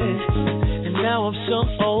 And now I'm so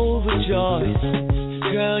overjoyed.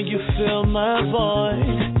 Girl, you fill my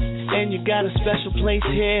void. And you got a special place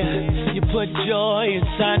here. You put joy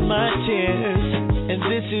inside my tears. And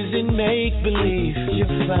this isn't make-believe. You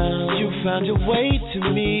found your way to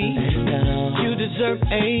me. Now you deserve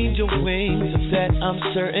angel wings. Of that I'm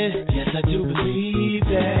certain. Yes, I do believe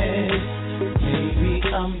that. Maybe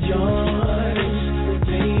I'm yours.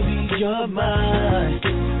 Maybe you're mine.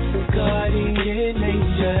 Guardian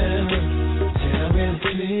angel. Said I really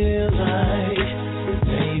feel like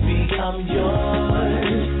maybe I'm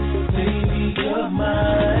yours. You're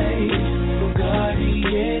my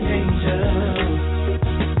guardian angel.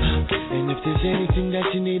 And if there's anything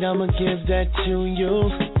that you need, I'ma give that to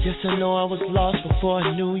you. Yes, I know I was lost before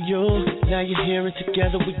I knew you. Now you're here and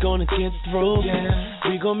together we're gonna get through.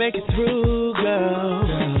 We gon' make it through, girl.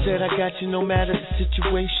 Said I got you no matter the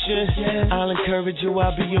situation. I'll encourage you,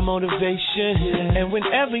 I'll be your motivation. And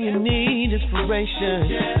whenever you need inspiration,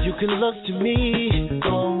 you can look to me.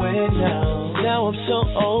 Oh, and now I'm so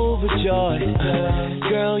overjoyed.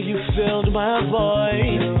 Girl, you filled my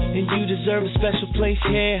void. And you deserve a special place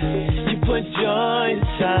here. You put joy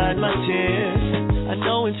inside my tears. I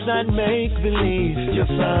know it's not make-believe. You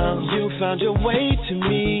found your way to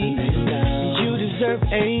me. You deserve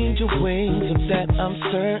angel wings. Of that I'm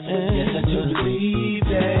certain. Yes, I do believe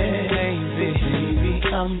that. Maybe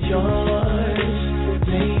I'm yours.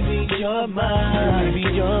 Maybe you're mine. Maybe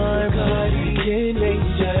you're guardian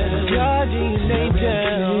angel. Guardian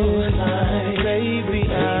angel. Baby,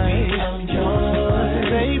 I'm yours.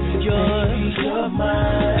 Baby, you're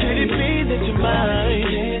mine. Could it be that you're mine?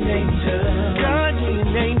 Guardian angel.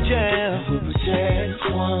 Guardian angel. Who protects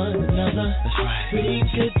one another. That's right. Be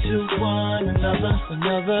good to one another. And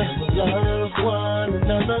we'll love one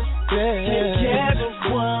another. Yeah. Take care of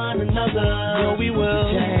one another. No, we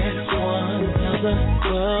will. Protect one another.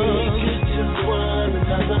 Be good to one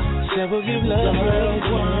another. Say we'll give love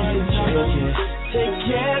one another. Take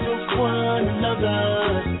care of one another.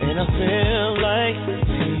 And I feel like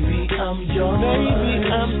maybe I'm yours. Maybe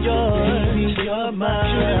I'm yours. Maybe you're mine.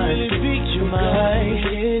 Could it really be you mine?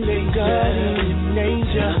 Guardian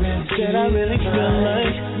angel. Said I really feel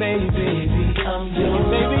like maybe I'm yours.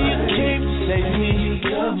 Maybe you came to save me.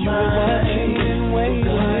 You were watching and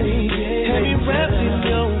waiting. Have you wrapped in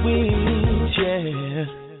your wings? Yeah.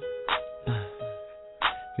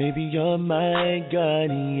 Maybe you're my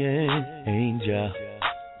guardian angel.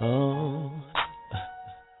 Oh,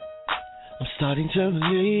 I'm starting to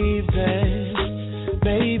believe that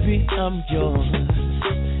maybe I'm yours,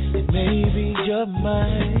 and maybe you're my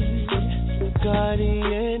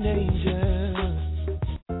guardian angel.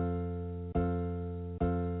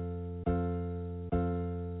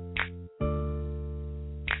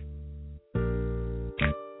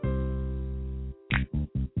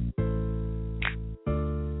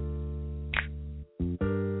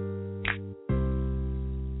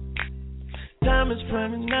 Time is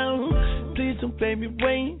running out. Please don't baby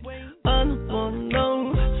wait. I don't wanna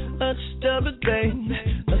know. Us stubborn baby.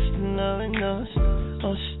 Us loving us.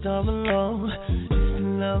 Us stubborn alone. It's the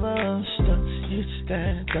love of stuff. You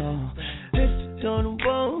stand on. Lift it on the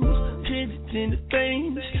wall. Hit it in the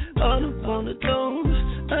face. I don't wanna know.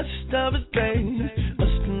 Us stubborn baby.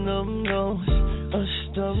 Us loving us. Us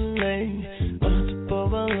stubborn lane. Us the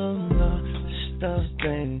bubble of love. Stuff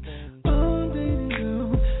baby.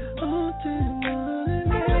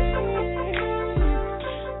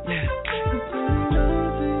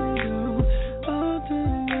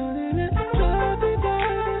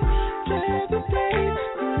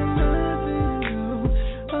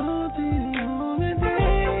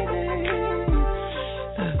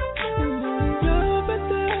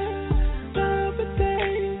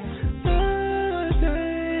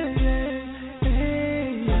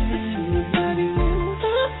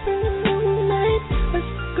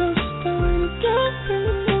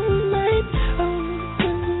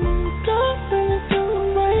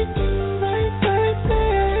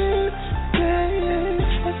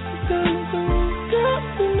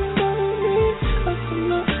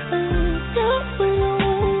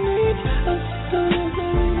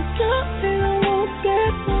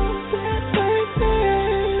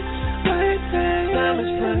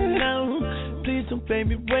 so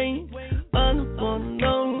baby wait. I don't wanna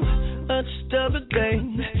know, I just every day.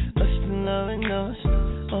 I still loving us,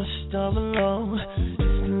 I stop alone. It's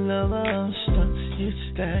the love I stop, you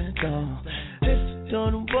stand on. It's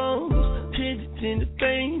on the walls, hit it in the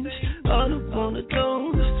veins. I don't wanna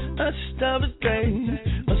know, I just every day.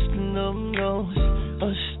 I still loving us, I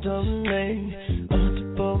stop alone. I the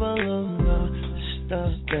ball I love, I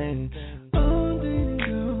stop playing. All day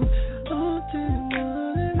you, all day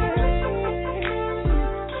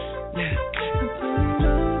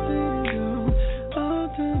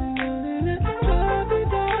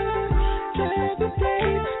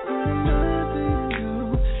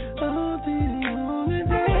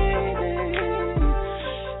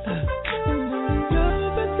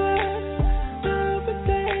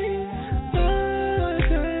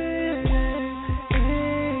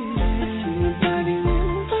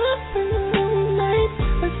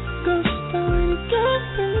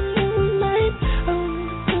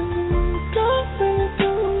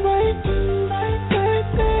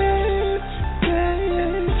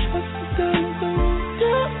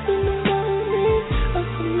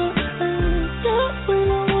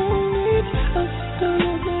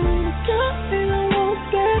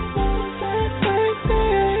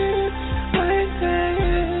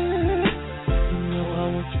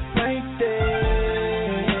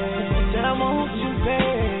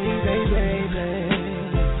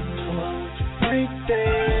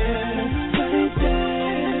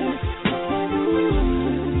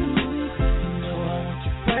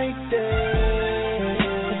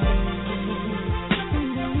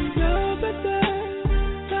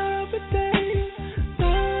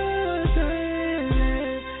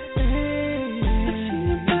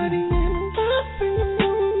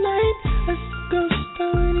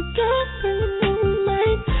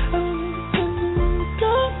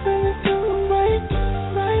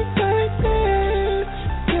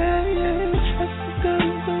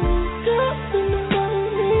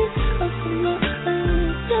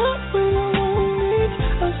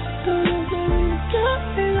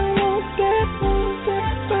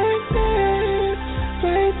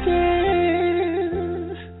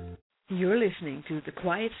listening to The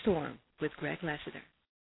Quiet Storm with Greg Lassiter.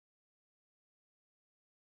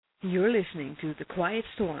 You're listening to The Quiet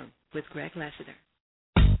Storm with Greg Lassiter.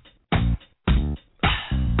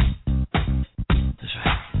 That's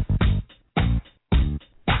right.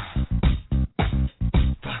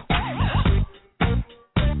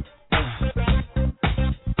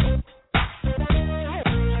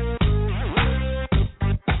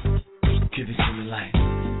 Give it to me like.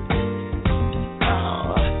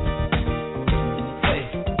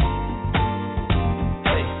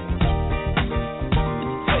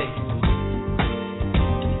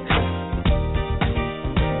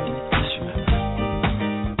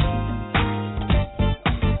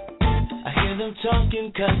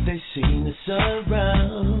 Talking cause they seen us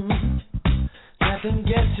around. Got them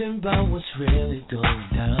guessing about what's really going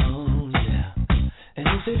down, yeah. And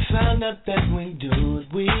if they found out that we do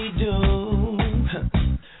what we do,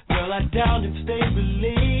 girl, I doubt if they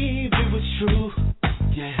believe it was true,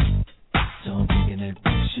 yeah. So I'm thinking that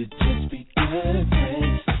we should just be good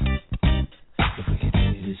friends. If we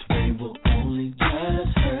continue this way, we'll only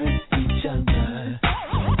just hurt each other.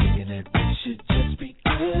 So I'm thinking that we should just be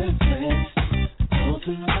good friends.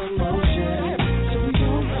 Through the motion, so we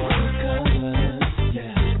don't know the colors,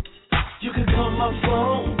 yeah. You can call my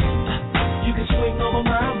phone, you can swing over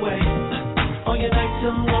my way, on your nights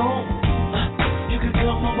alone, you can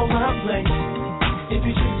come over my place. If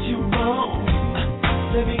you treat you wrong,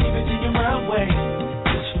 let me give it to you my way.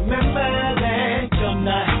 Just remember that you're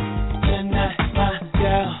not my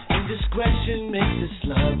girl. Indiscretion makes this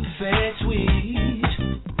love affair sweet.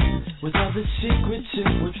 With all the secrets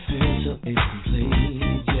it would feel so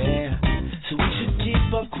incomplete, yeah. So we should keep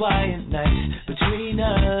our quiet nights between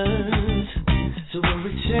us, so we'll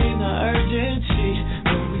retain our urgency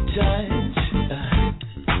when we touch.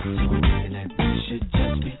 So I'm thinking that we should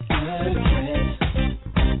just be good friends.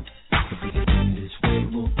 If we continue this way,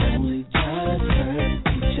 we'll only just hurt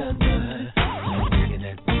each other. So I'm thinking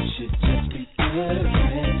that we should just be good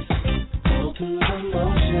friends. Go through the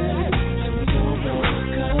motions, so we don't know the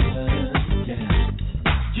color.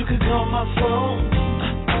 You can call my phone,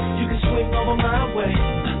 you can swing over my way,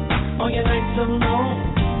 on your nights alone,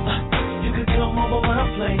 you can come over my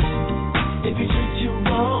place. If you treat you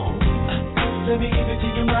wrong, let me give it to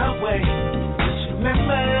you my way. Just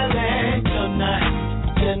remember that you're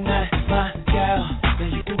not my girl. Now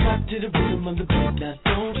you can rock to the rhythm of the beat, now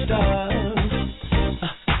don't stop.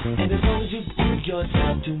 And as long as you do your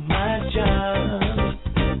job, do my job.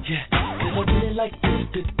 Yeah, cause I really like this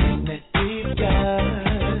good thing that we've got.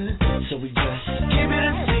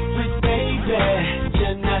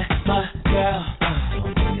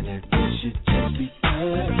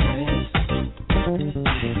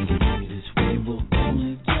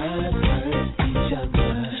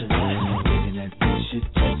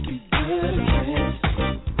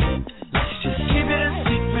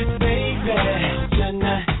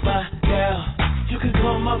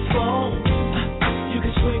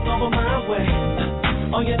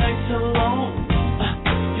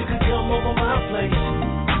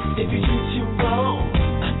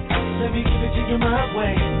 you my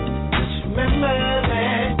way. Just remember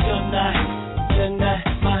that tonight,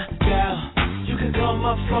 my girl. You can call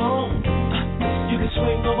my phone, you can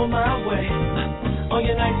swing over my way. On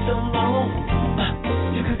your nights alone,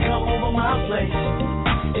 you can come over my place.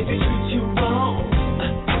 If it treats you wrong,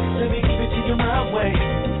 let me give it to you my way.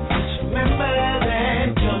 Just remember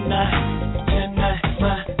that tonight,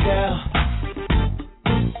 my girl.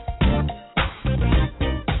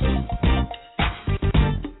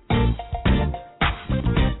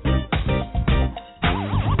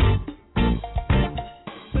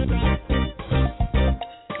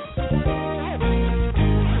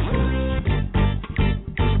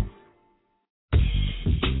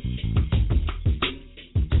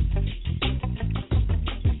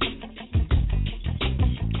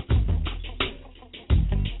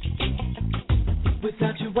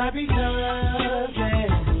 Without you, I be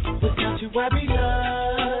nothing. Without you, I be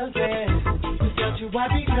nothing. Without you, I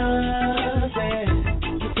be nothing.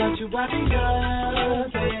 Without you, I be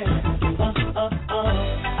nothing.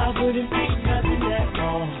 I wouldn't be nothing at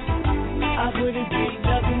all. I wouldn't be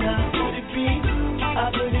nothing. I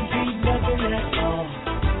wouldn't be nothing at all.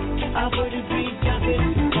 I wouldn't be nothing.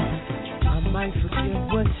 I might forget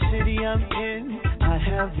what city I'm in. I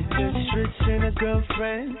have the good streets and a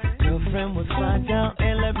girlfriend. Girlfriend would find out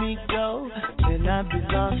and let me go. Then I'd be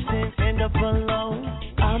lost and end up alone.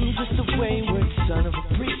 I'm just a wayward son of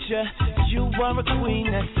a preacher. You are a queen,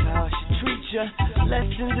 that's how I should treat you.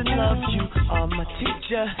 Lessons in love, you are my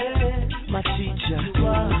teacher. My teacher.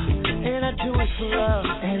 And I do it for love,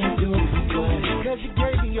 and I do it for good. Cause you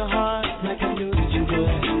gave me your heart like I knew that you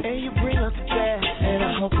would. And you bring out the best, and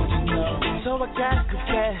I hope that you know. So I gotta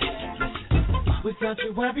confess, without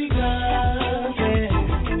you I be nothing.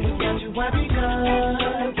 Without you I be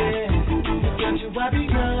nothing. Without you I be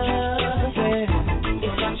nothing.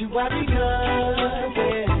 Without you I be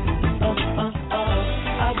nothing.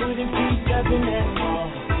 I wouldn't be nothing at all.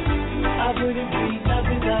 I wouldn't be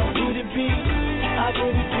nothing. I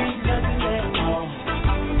wouldn't be nothing at all.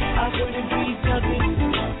 I wouldn't be nothing.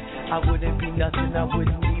 I wouldn't be nothing. I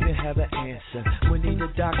wouldn't even have an answer. Would need a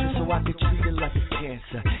doctor so I could treat it like a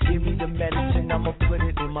cancer. Give me the medicine, I'ma put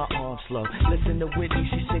it in my arms slow. Listen to Whitney,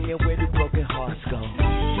 she singing where the broken hearts go.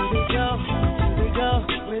 Here they go,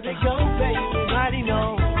 where they go, baby. Nobody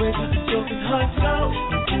know where the broken hearts go.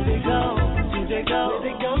 Here they go, where they go,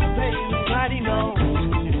 baby. Nobody know.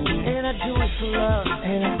 And I do it for love,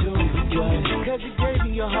 and I do it for joy. Cause you gave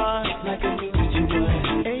me your heart like I knew that you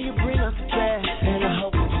would. And you bring out the best, and I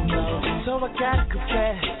hope that you know. So I gotta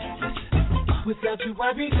confess, without you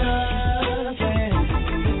I be nothing.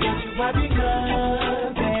 Without you I be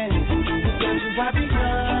nothing. Without you I be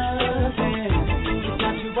nothing.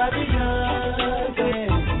 Without you I be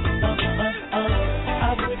nothing.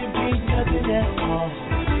 I wouldn't be nothing at all.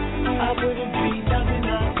 I wouldn't be nothing.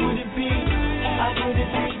 I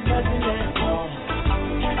wouldn't be nothing at all.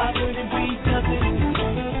 I wouldn't be nothing.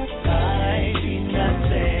 I'd be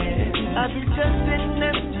nothing. I'd be just an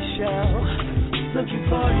empty shell, looking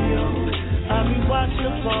for you. I'll be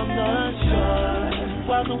watching from the shore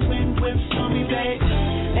while the wind whips on me, babe.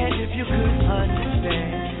 And if you could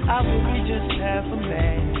understand, I would be just half a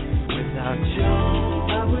man. Without you,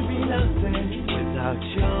 I would be nothing. Without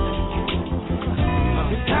you,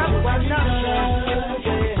 without you, I'm nothing.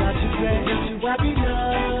 Without you, babe, without you, I'd be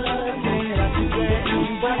nothing. Without you, babe,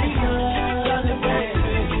 without you, I'd be nothing,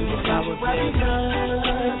 baby. Without you, I'd be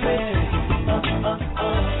nothing.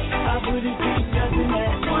 I wouldn't be nothing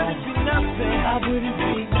at all. I wouldn't be nothing. I wouldn't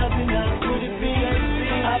be nothing at all.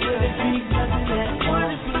 I wouldn't be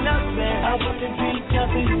nothing. I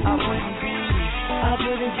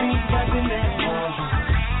wouldn't be nothing at all.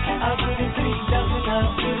 I wouldn't be nothing.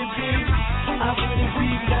 I wouldn't be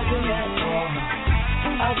nothing at all.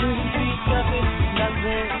 I wouldn't be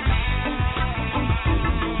nothing.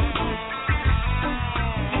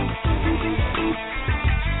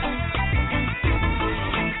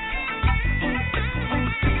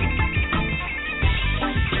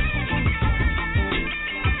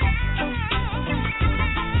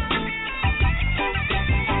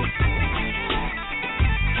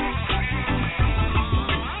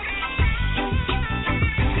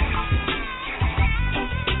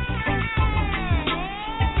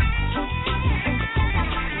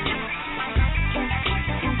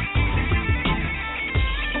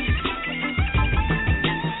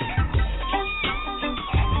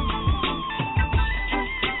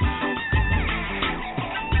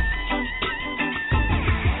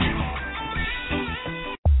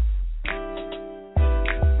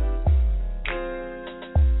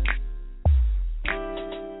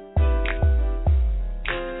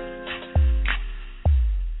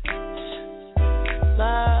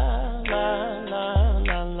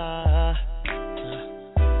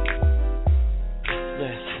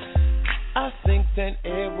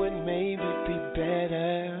 would maybe be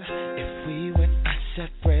better if we went our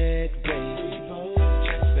separate ways.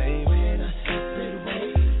 Baby, our separate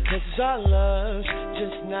ways. 'Cause our love's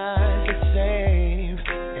just not the same,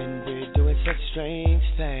 and we're doing such strange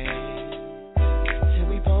things. Till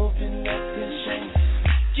we both end up in shame.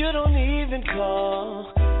 You don't even call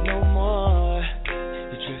no more.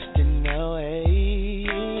 You're drifting away.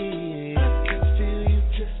 I can feel you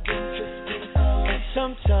drifting away. And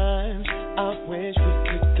sometimes I wish we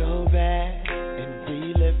could go back and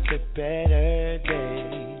relive the better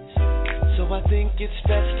days. So I think it's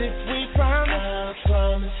best if we promise. I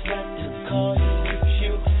promise not to call you if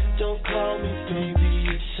you don't call me, baby.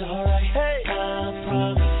 It's alright. Hey, I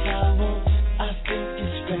promise I won't. I think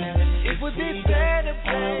it's better. It would be better,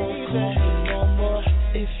 baby. I won't call you no more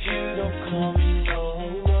if you don't call me no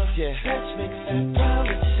more. Yeah, let's make that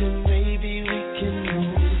promise and maybe we can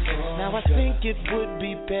move on. Now I think it would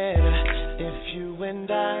be better if you and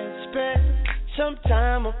I spent some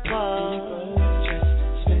time apart. Just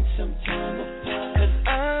spend some time apart. 'Cause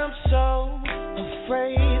I'm so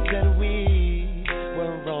afraid that we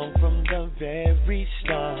were wrong from the very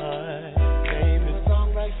start. Baby, wrong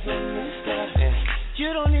right from the start.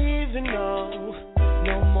 You don't even know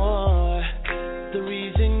no more the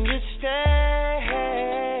reason you stay.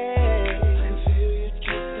 I feel you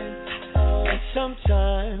drifting. And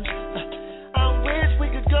sometimes I wish we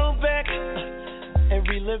could go back and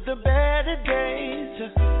relive the better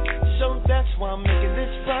days. So that's why I'm making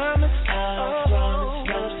this promise. I promise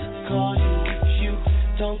not to call you if you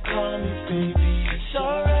don't call me, baby. It's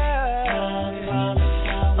alright. I promise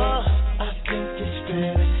I won't. I think it's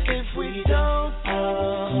better if we don't.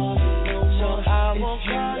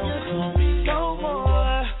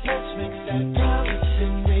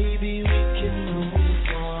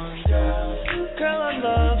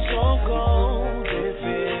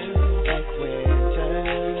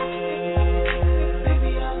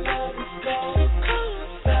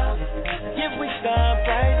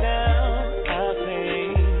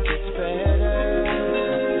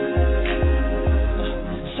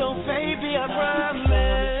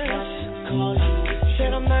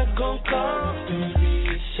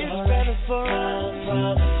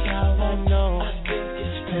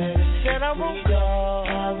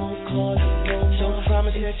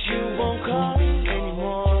 That you won't call me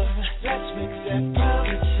anymore. Let's make that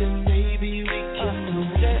promise and maybe we can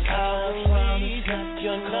move. That I promise not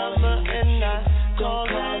your number and not call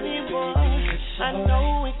anymore. I know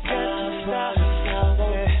we got to stop.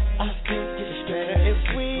 Yeah, I think it's better if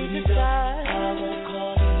we decide I won't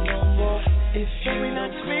call you no more. If you're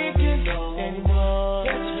not speaking anymore,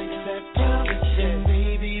 let's make that promise and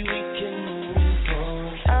maybe we can move on.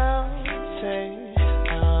 I'll say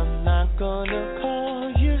I'm not gonna call.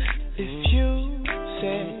 If you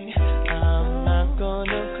say I'm not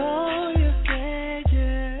gonna call you,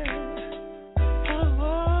 yeah.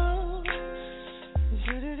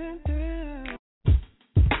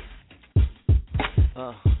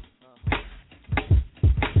 Oh,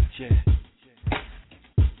 yeah.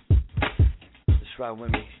 Just ride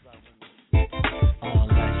with me. All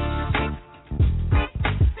night.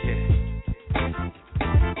 Yeah.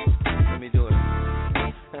 Let me do it.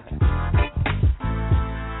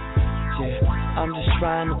 I'm just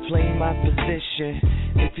trying to play my position.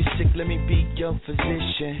 If you're sick, let me be your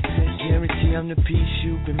physician. Guarantee I'm the piece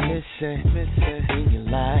you've been missing in your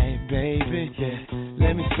life, baby. Yeah.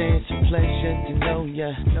 Let me say it's a pleasure to know ya.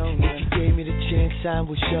 If you gave me the chance, I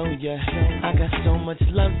will show ya. I got so much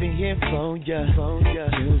love in here for ya.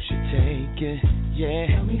 You should take it. Yeah.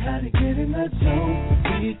 Tell me how to get in the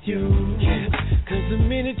zone with you. Yeah. 'Cause the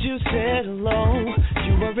minute you said hello,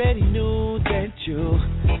 you already knew that you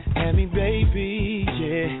had me, baby.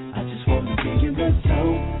 Yeah. I just wanna be in the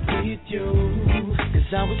zone with you.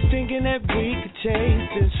 'Cause I was thinking that we could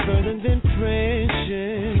take this further than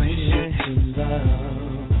friendship. Friendship to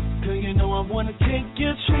love. Girl, you know I wanna take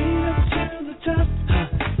you straight up to the top.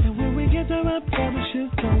 And when we get there, I promise you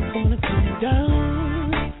don't wanna come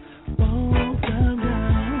down. Won't come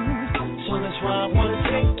down. So that's why I wanna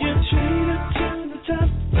take you straight up to the top.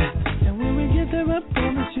 And when we get there, I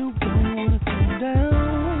promise you don't wanna come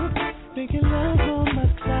down. Making love on my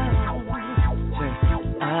cloud.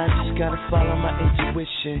 I just gotta follow my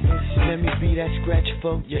intuition. Let me be that scratch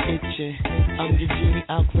for your itching. I'm your genie,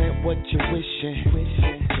 I'll grant what you're wishing.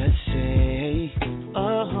 Just say,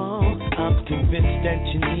 oh, I'm convinced that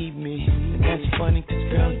you need me. And that's funny 'cause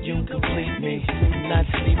girl, you complete me. I'm not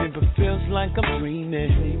sleeping but feels like I'm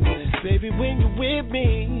dreaming. Baby, when you're with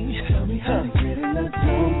me, tell me how to get in the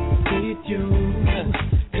zone with you.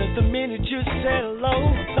 'Cause the minute you said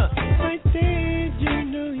hello, right there you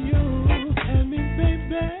knew you had me,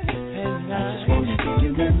 baby.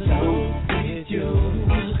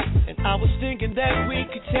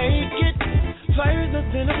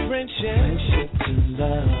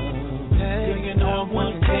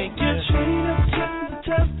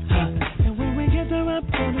 I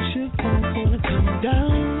promise you won't wanna come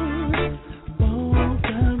down, won't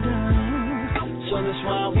come down. So that's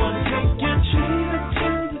why I wanna take you to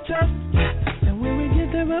the top. And when we get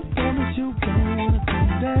there, I promise you won't wanna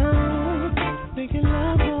come down, making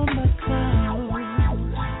love on my cloud.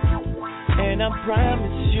 And I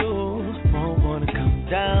promise you won't wanna come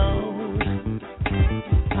down.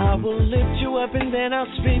 I will lift you up and then I'll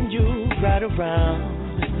spin you right around.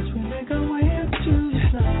 As we make our way up to the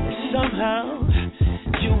light, somehow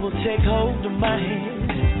you will take hold of my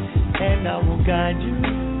hand and I will guide you.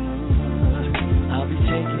 I'll be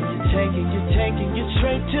taking you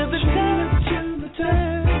straight to the top.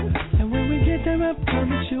 And when we get there, I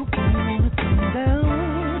promise you won't wanna come down,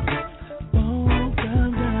 won't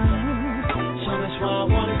come down. So that's why I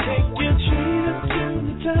wanna take you straight up to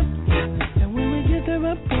the top. And when we get there, I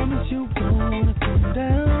promise you won't wanna come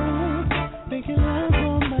down, making love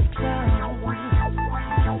on my cloud.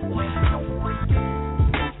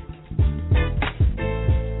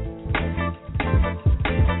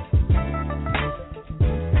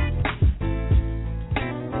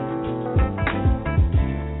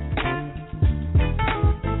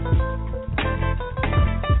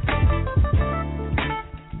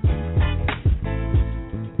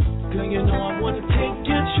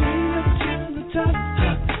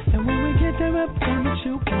 I promise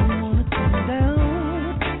you won't wanna come down,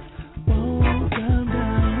 won't come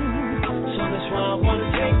down. So that's why I wanna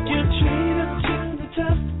take you straight up to the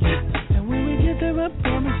top. And when we get there, I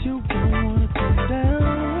promise you won't wanna come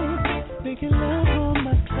down, making love on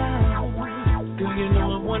my cloud. Girl, you know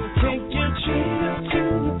I wanna take you straight up to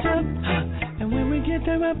the top. And when we get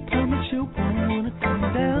there, I promise you won't wanna come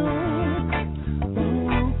down,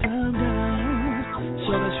 won't come down.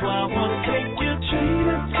 So that's why I wanna take you straight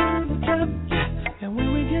up to the top. And when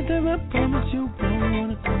we get there, I promise you won't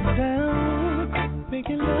wanna come down,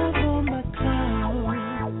 making love on my cloud.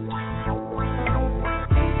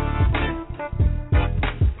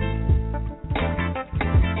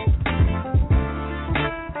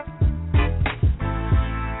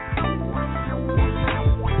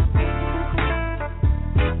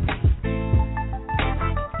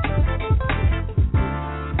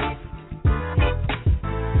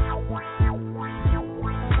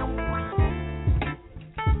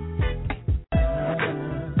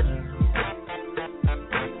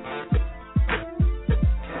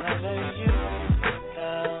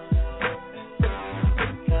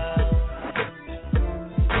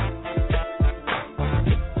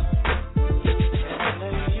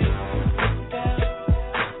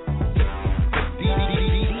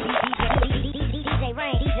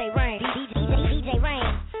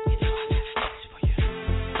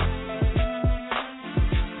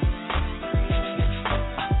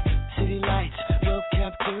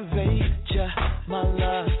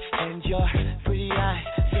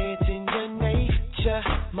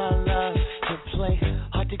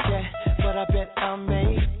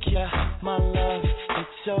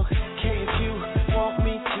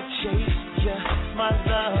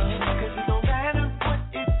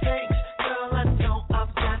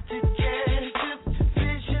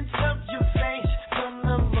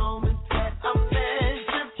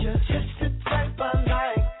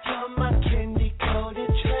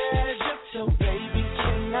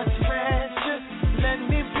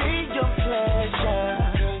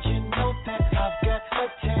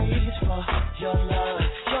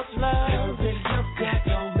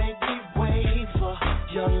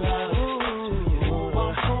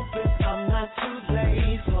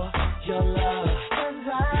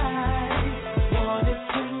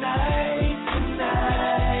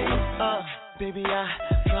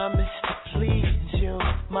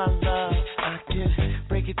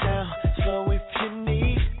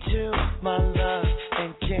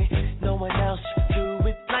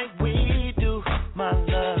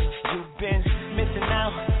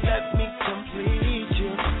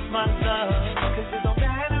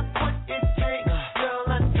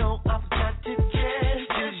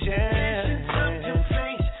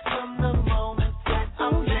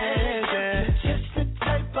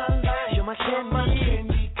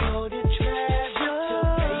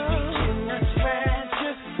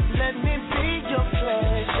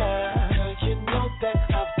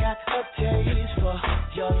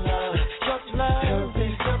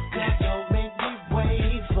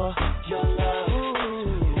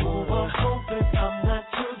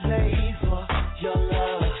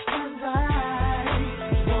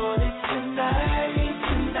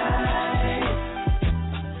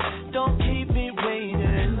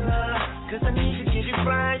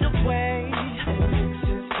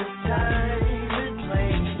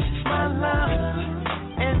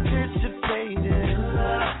 Anticipated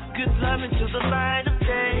come into the light of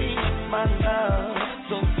day, my love.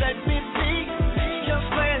 So let me be your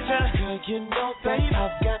pleasure. Girl, you know, babe,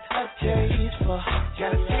 I've got a taste for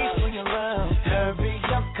your love. Hurry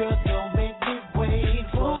up, girl, don't make me wait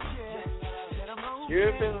for.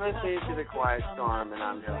 You've been listening to The Quiet Storm, and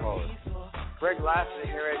I'm your host, Greg Lassiter,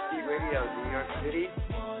 here at T Radio, New York City,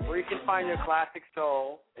 where you can find your classic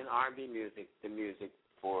soul and R&B music, the music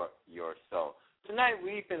for your soul. Tonight,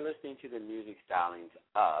 we've been listening to the music stylings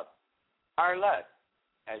of our Les,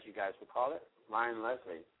 as you guys would call it, Ryan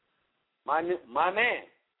Leslie. My man,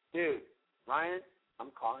 dude, Ryan,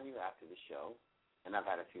 I'm calling you after the show, and I've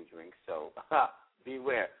had a few drinks, so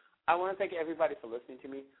beware. I want to thank everybody for listening to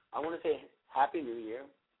me. I want to say Happy New Year.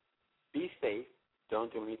 Be safe.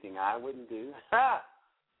 Don't do anything I wouldn't do.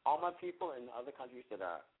 All my people in other countries that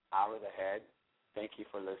are hours ahead, thank you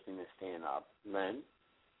for listening and staying up. Lynn,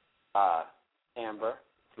 Amber,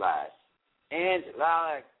 Flash,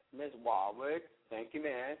 Angela, Miss Walwood, thank you,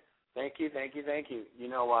 man. Thank you. You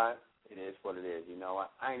know what? It is what it is. You know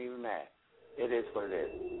what? I ain't even mad. It is what it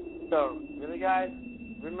is. So, really, guys,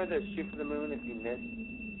 remember to shoot for the moon. If you missed,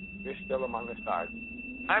 you're still among the stars.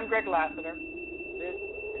 I'm Greg Lassiter. This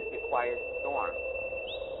is The Quiet Storm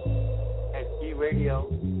at T Radio,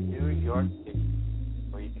 New York City,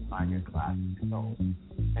 where you can find your classic soul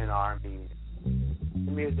and R&B music,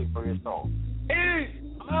 the music for your soul. Peace!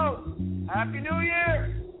 I'm out. Happy New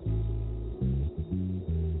Year!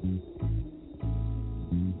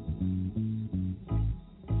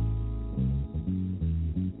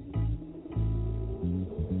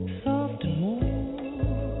 Soft and warm,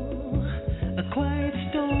 a quiet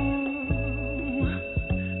storm,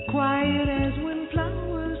 quiet as when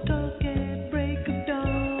flowers talk at break of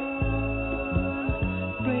dawn,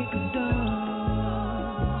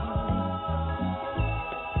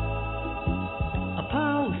 a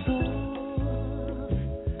power source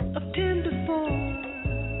of tender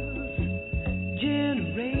force,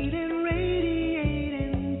 generating,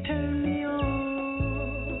 radiating, turn me on,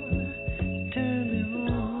 turn me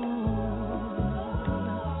on.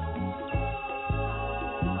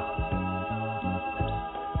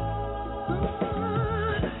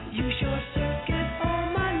 You short circuit all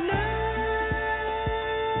my nerves,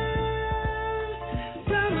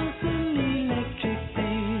 promising electric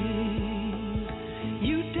things.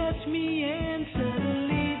 You touch me and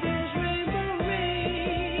suddenly there's rainbow rain.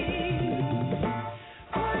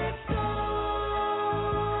 Quiet storm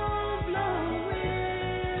blowing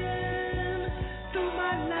through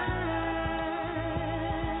my life.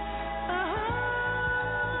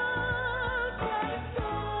 Quiet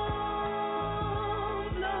storm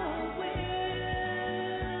blowing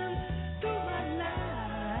through my life.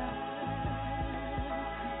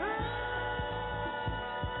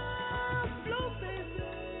 Blow, baby.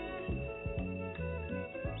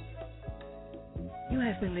 You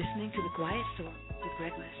have been listening to The Quiet Storm with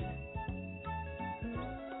Greg Lassiter.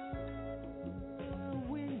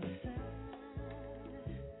 When you sigh,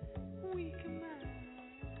 weak mind,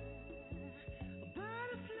 a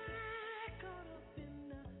butterfly caught up in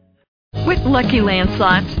the. With Lucky Land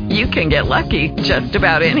Slots, you can get lucky just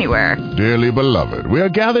about anywhere. Dearly beloved, we are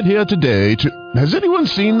gathered here today to... Has anyone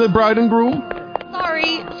seen the bride and groom?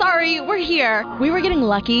 Sorry, we're here. We were getting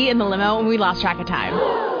lucky in the limo and we lost track of time.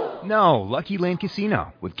 No, Lucky Land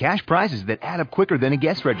Casino, with cash prizes that add up quicker than a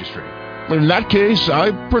guest registry. In that case,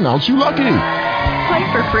 I pronounce you lucky.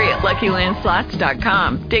 Play for free at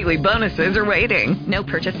LuckyLandSlots.com. Daily bonuses are waiting. No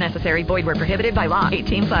purchase necessary. Void where prohibited by law.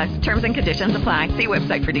 18+. Terms and conditions apply. See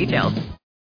website for details.